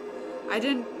 I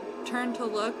didn't turn to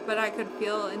look, but I could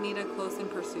feel Anita close in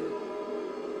pursuit.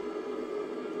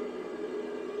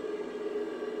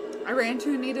 I ran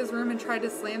to Anita's room and tried to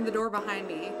slam the door behind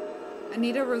me.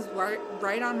 Anita was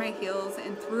right on my heels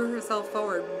and threw herself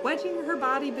forward, wedging her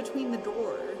body between the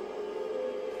door.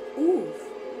 Oof.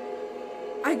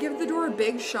 I give the door a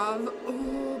big shove.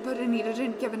 Oh, but Anita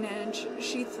didn't give an inch.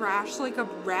 She thrashed like a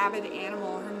rabid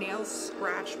animal. Her nails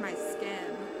scratched my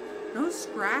skin. No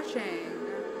scratching.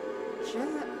 Shit.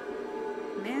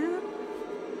 Man.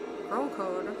 Girl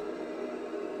code.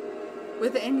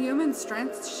 With inhuman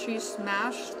strength, she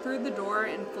smashed through the door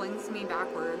and flings me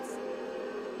backwards.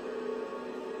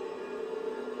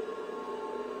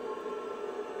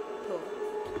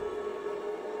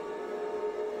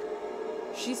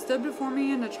 She stood before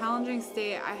me in a challenging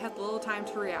state. I had little time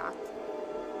to react.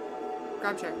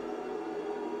 Grab chair.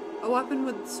 A weapon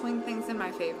would swing things in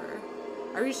my favor.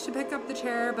 I reached to pick up the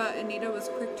chair, but Anita was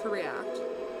quick to react.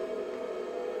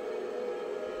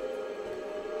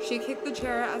 She kicked the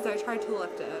chair as I tried to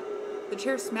lift it. The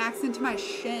chair smacks into my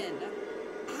shin.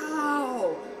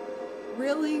 Ow!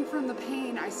 Reeling from the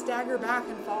pain, I stagger back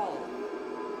and fall.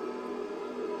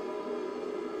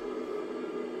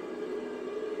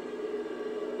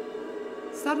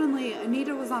 Suddenly,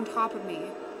 Anita was on top of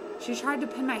me. She tried to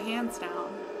pin my hands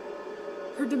down.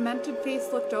 Her demented face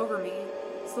looked over me.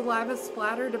 Saliva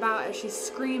splattered about as she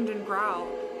screamed and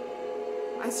growled.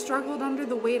 I struggled under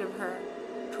the weight of her,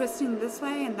 twisting this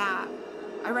way and that.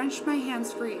 I wrenched my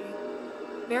hands free.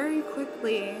 Very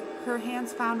quickly, her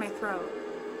hands found my throat.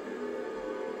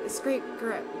 A scraped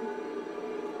grip.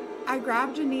 I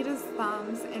grabbed Anita's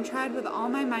thumbs and tried with all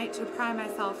my might to pry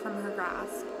myself from her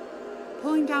grasp.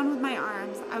 Pulling down with my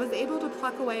arms, I was able to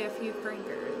pluck away a few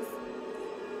fingers.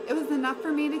 It was enough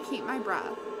for me to keep my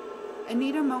breath.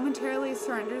 Anita momentarily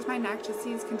surrenders my neck to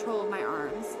seize control of my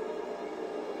arms.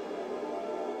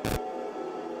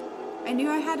 I knew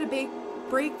I had to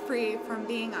break free from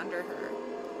being under her.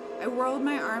 I whirled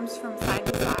my arms from side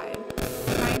to side,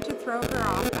 trying to throw her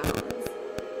off balance.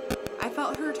 I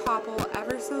felt her topple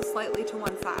ever so slightly to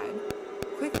one side.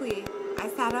 Quickly, I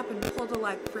sat up and pulled a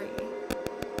leg free.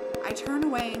 I turned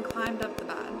away and climbed up the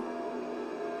bed.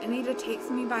 Anita takes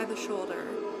me by the shoulder.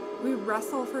 We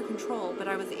wrestle for control, but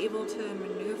I was able to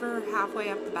maneuver halfway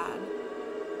up the bed.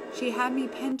 She had me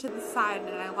pinned to the side,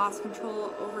 and I lost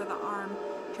control over the arm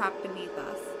trapped beneath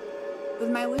us. With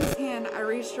my loose hand, I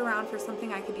reached around for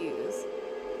something I could use.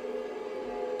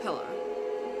 Pillow.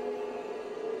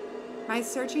 My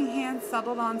searching hand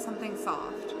settled on something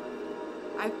soft.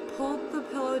 I pulled the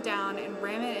pillow down and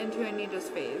rammed it into Anita's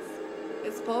face.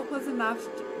 Its bulk was enough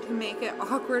to make it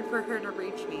awkward for her to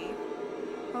reach me.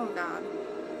 Oh God.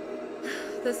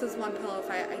 This is one pillow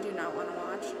fight I do not want to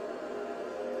watch.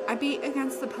 I beat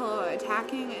against the pillow,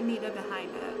 attacking Anita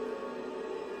behind it.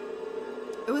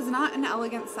 It was not an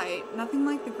elegant sight, nothing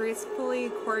like the gracefully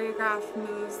choreographed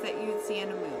moves that you'd see in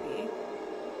a movie.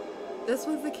 This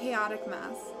was a chaotic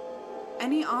mess.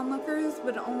 Any onlookers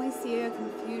would only see a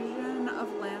confusion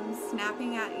of limbs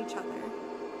snapping at each other.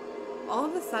 All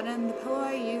of a sudden, the pillow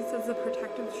I used as a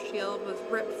protective shield was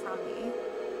ripped from me.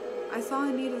 I saw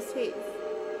Anita's face.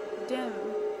 Dim.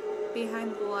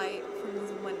 behind the light from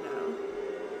his window.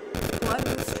 Blood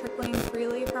was trickling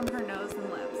freely from her nose and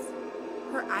lips.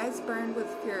 Her eyes burned with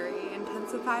fury,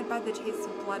 intensified by the taste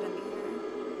of blood in the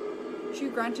air. She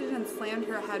grunted and slammed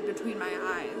her head between my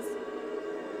eyes.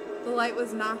 The light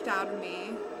was knocked out of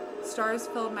me. Stars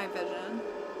filled my vision.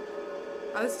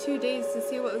 I was too dazed to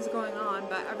see what was going on,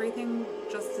 but everything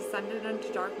just descended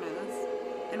into darkness,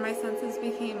 and my senses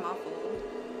became muffled.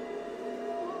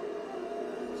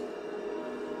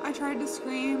 I tried to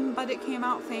scream, but it came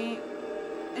out faint.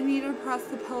 Anita pressed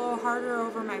the pillow harder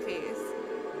over my face.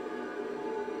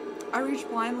 I reached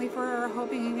blindly for her,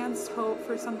 hoping against hope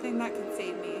for something that could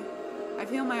save me. I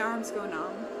feel my arms go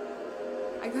numb.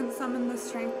 I couldn't summon the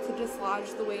strength to dislodge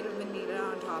the weight of Anita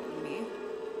on top of me.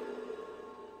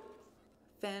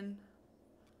 Finn.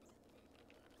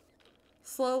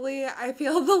 Slowly, I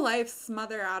feel the life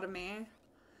smother out of me.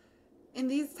 In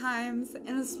these times,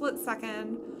 in a split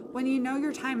second, when you know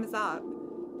your time is up,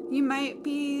 you might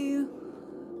be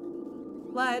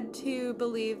led to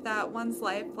believe that one's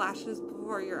life flashes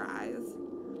before your eyes.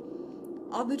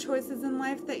 All the choices in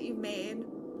life that you've made,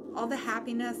 all the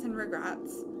happiness and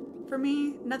regrets. For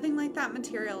me, nothing like that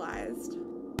materialized.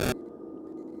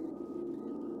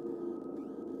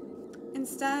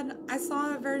 Instead, I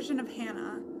saw a version of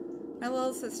Hannah, my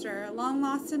little sister, long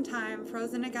lost in time,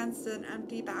 frozen against an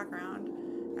empty background,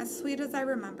 as sweet as I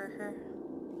remember her.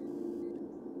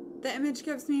 The image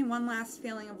gives me one last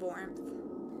feeling of warmth.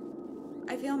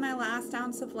 I feel my last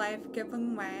ounce of life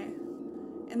giving way,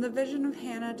 and the vision of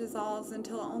Hannah dissolves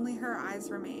until only her eyes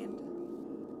remained.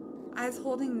 Eyes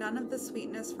holding none of the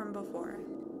sweetness from before.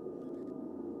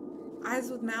 Eyes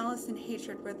with malice and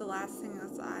hatred were the last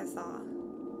things I saw.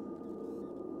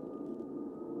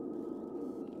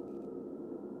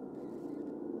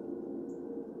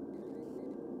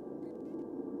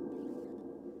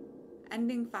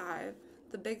 Ending 5,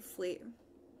 the big sleep.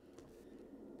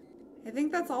 I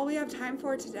think that's all we have time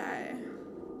for today.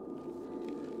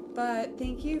 But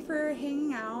thank you for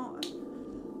hanging out.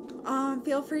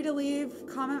 Feel free to leave a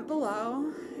comment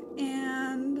below,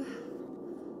 and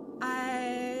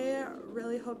I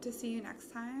really hope to see you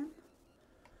next time,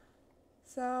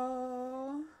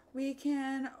 so we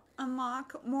can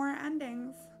unlock more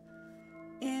endings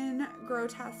in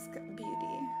Grotesque Beauty.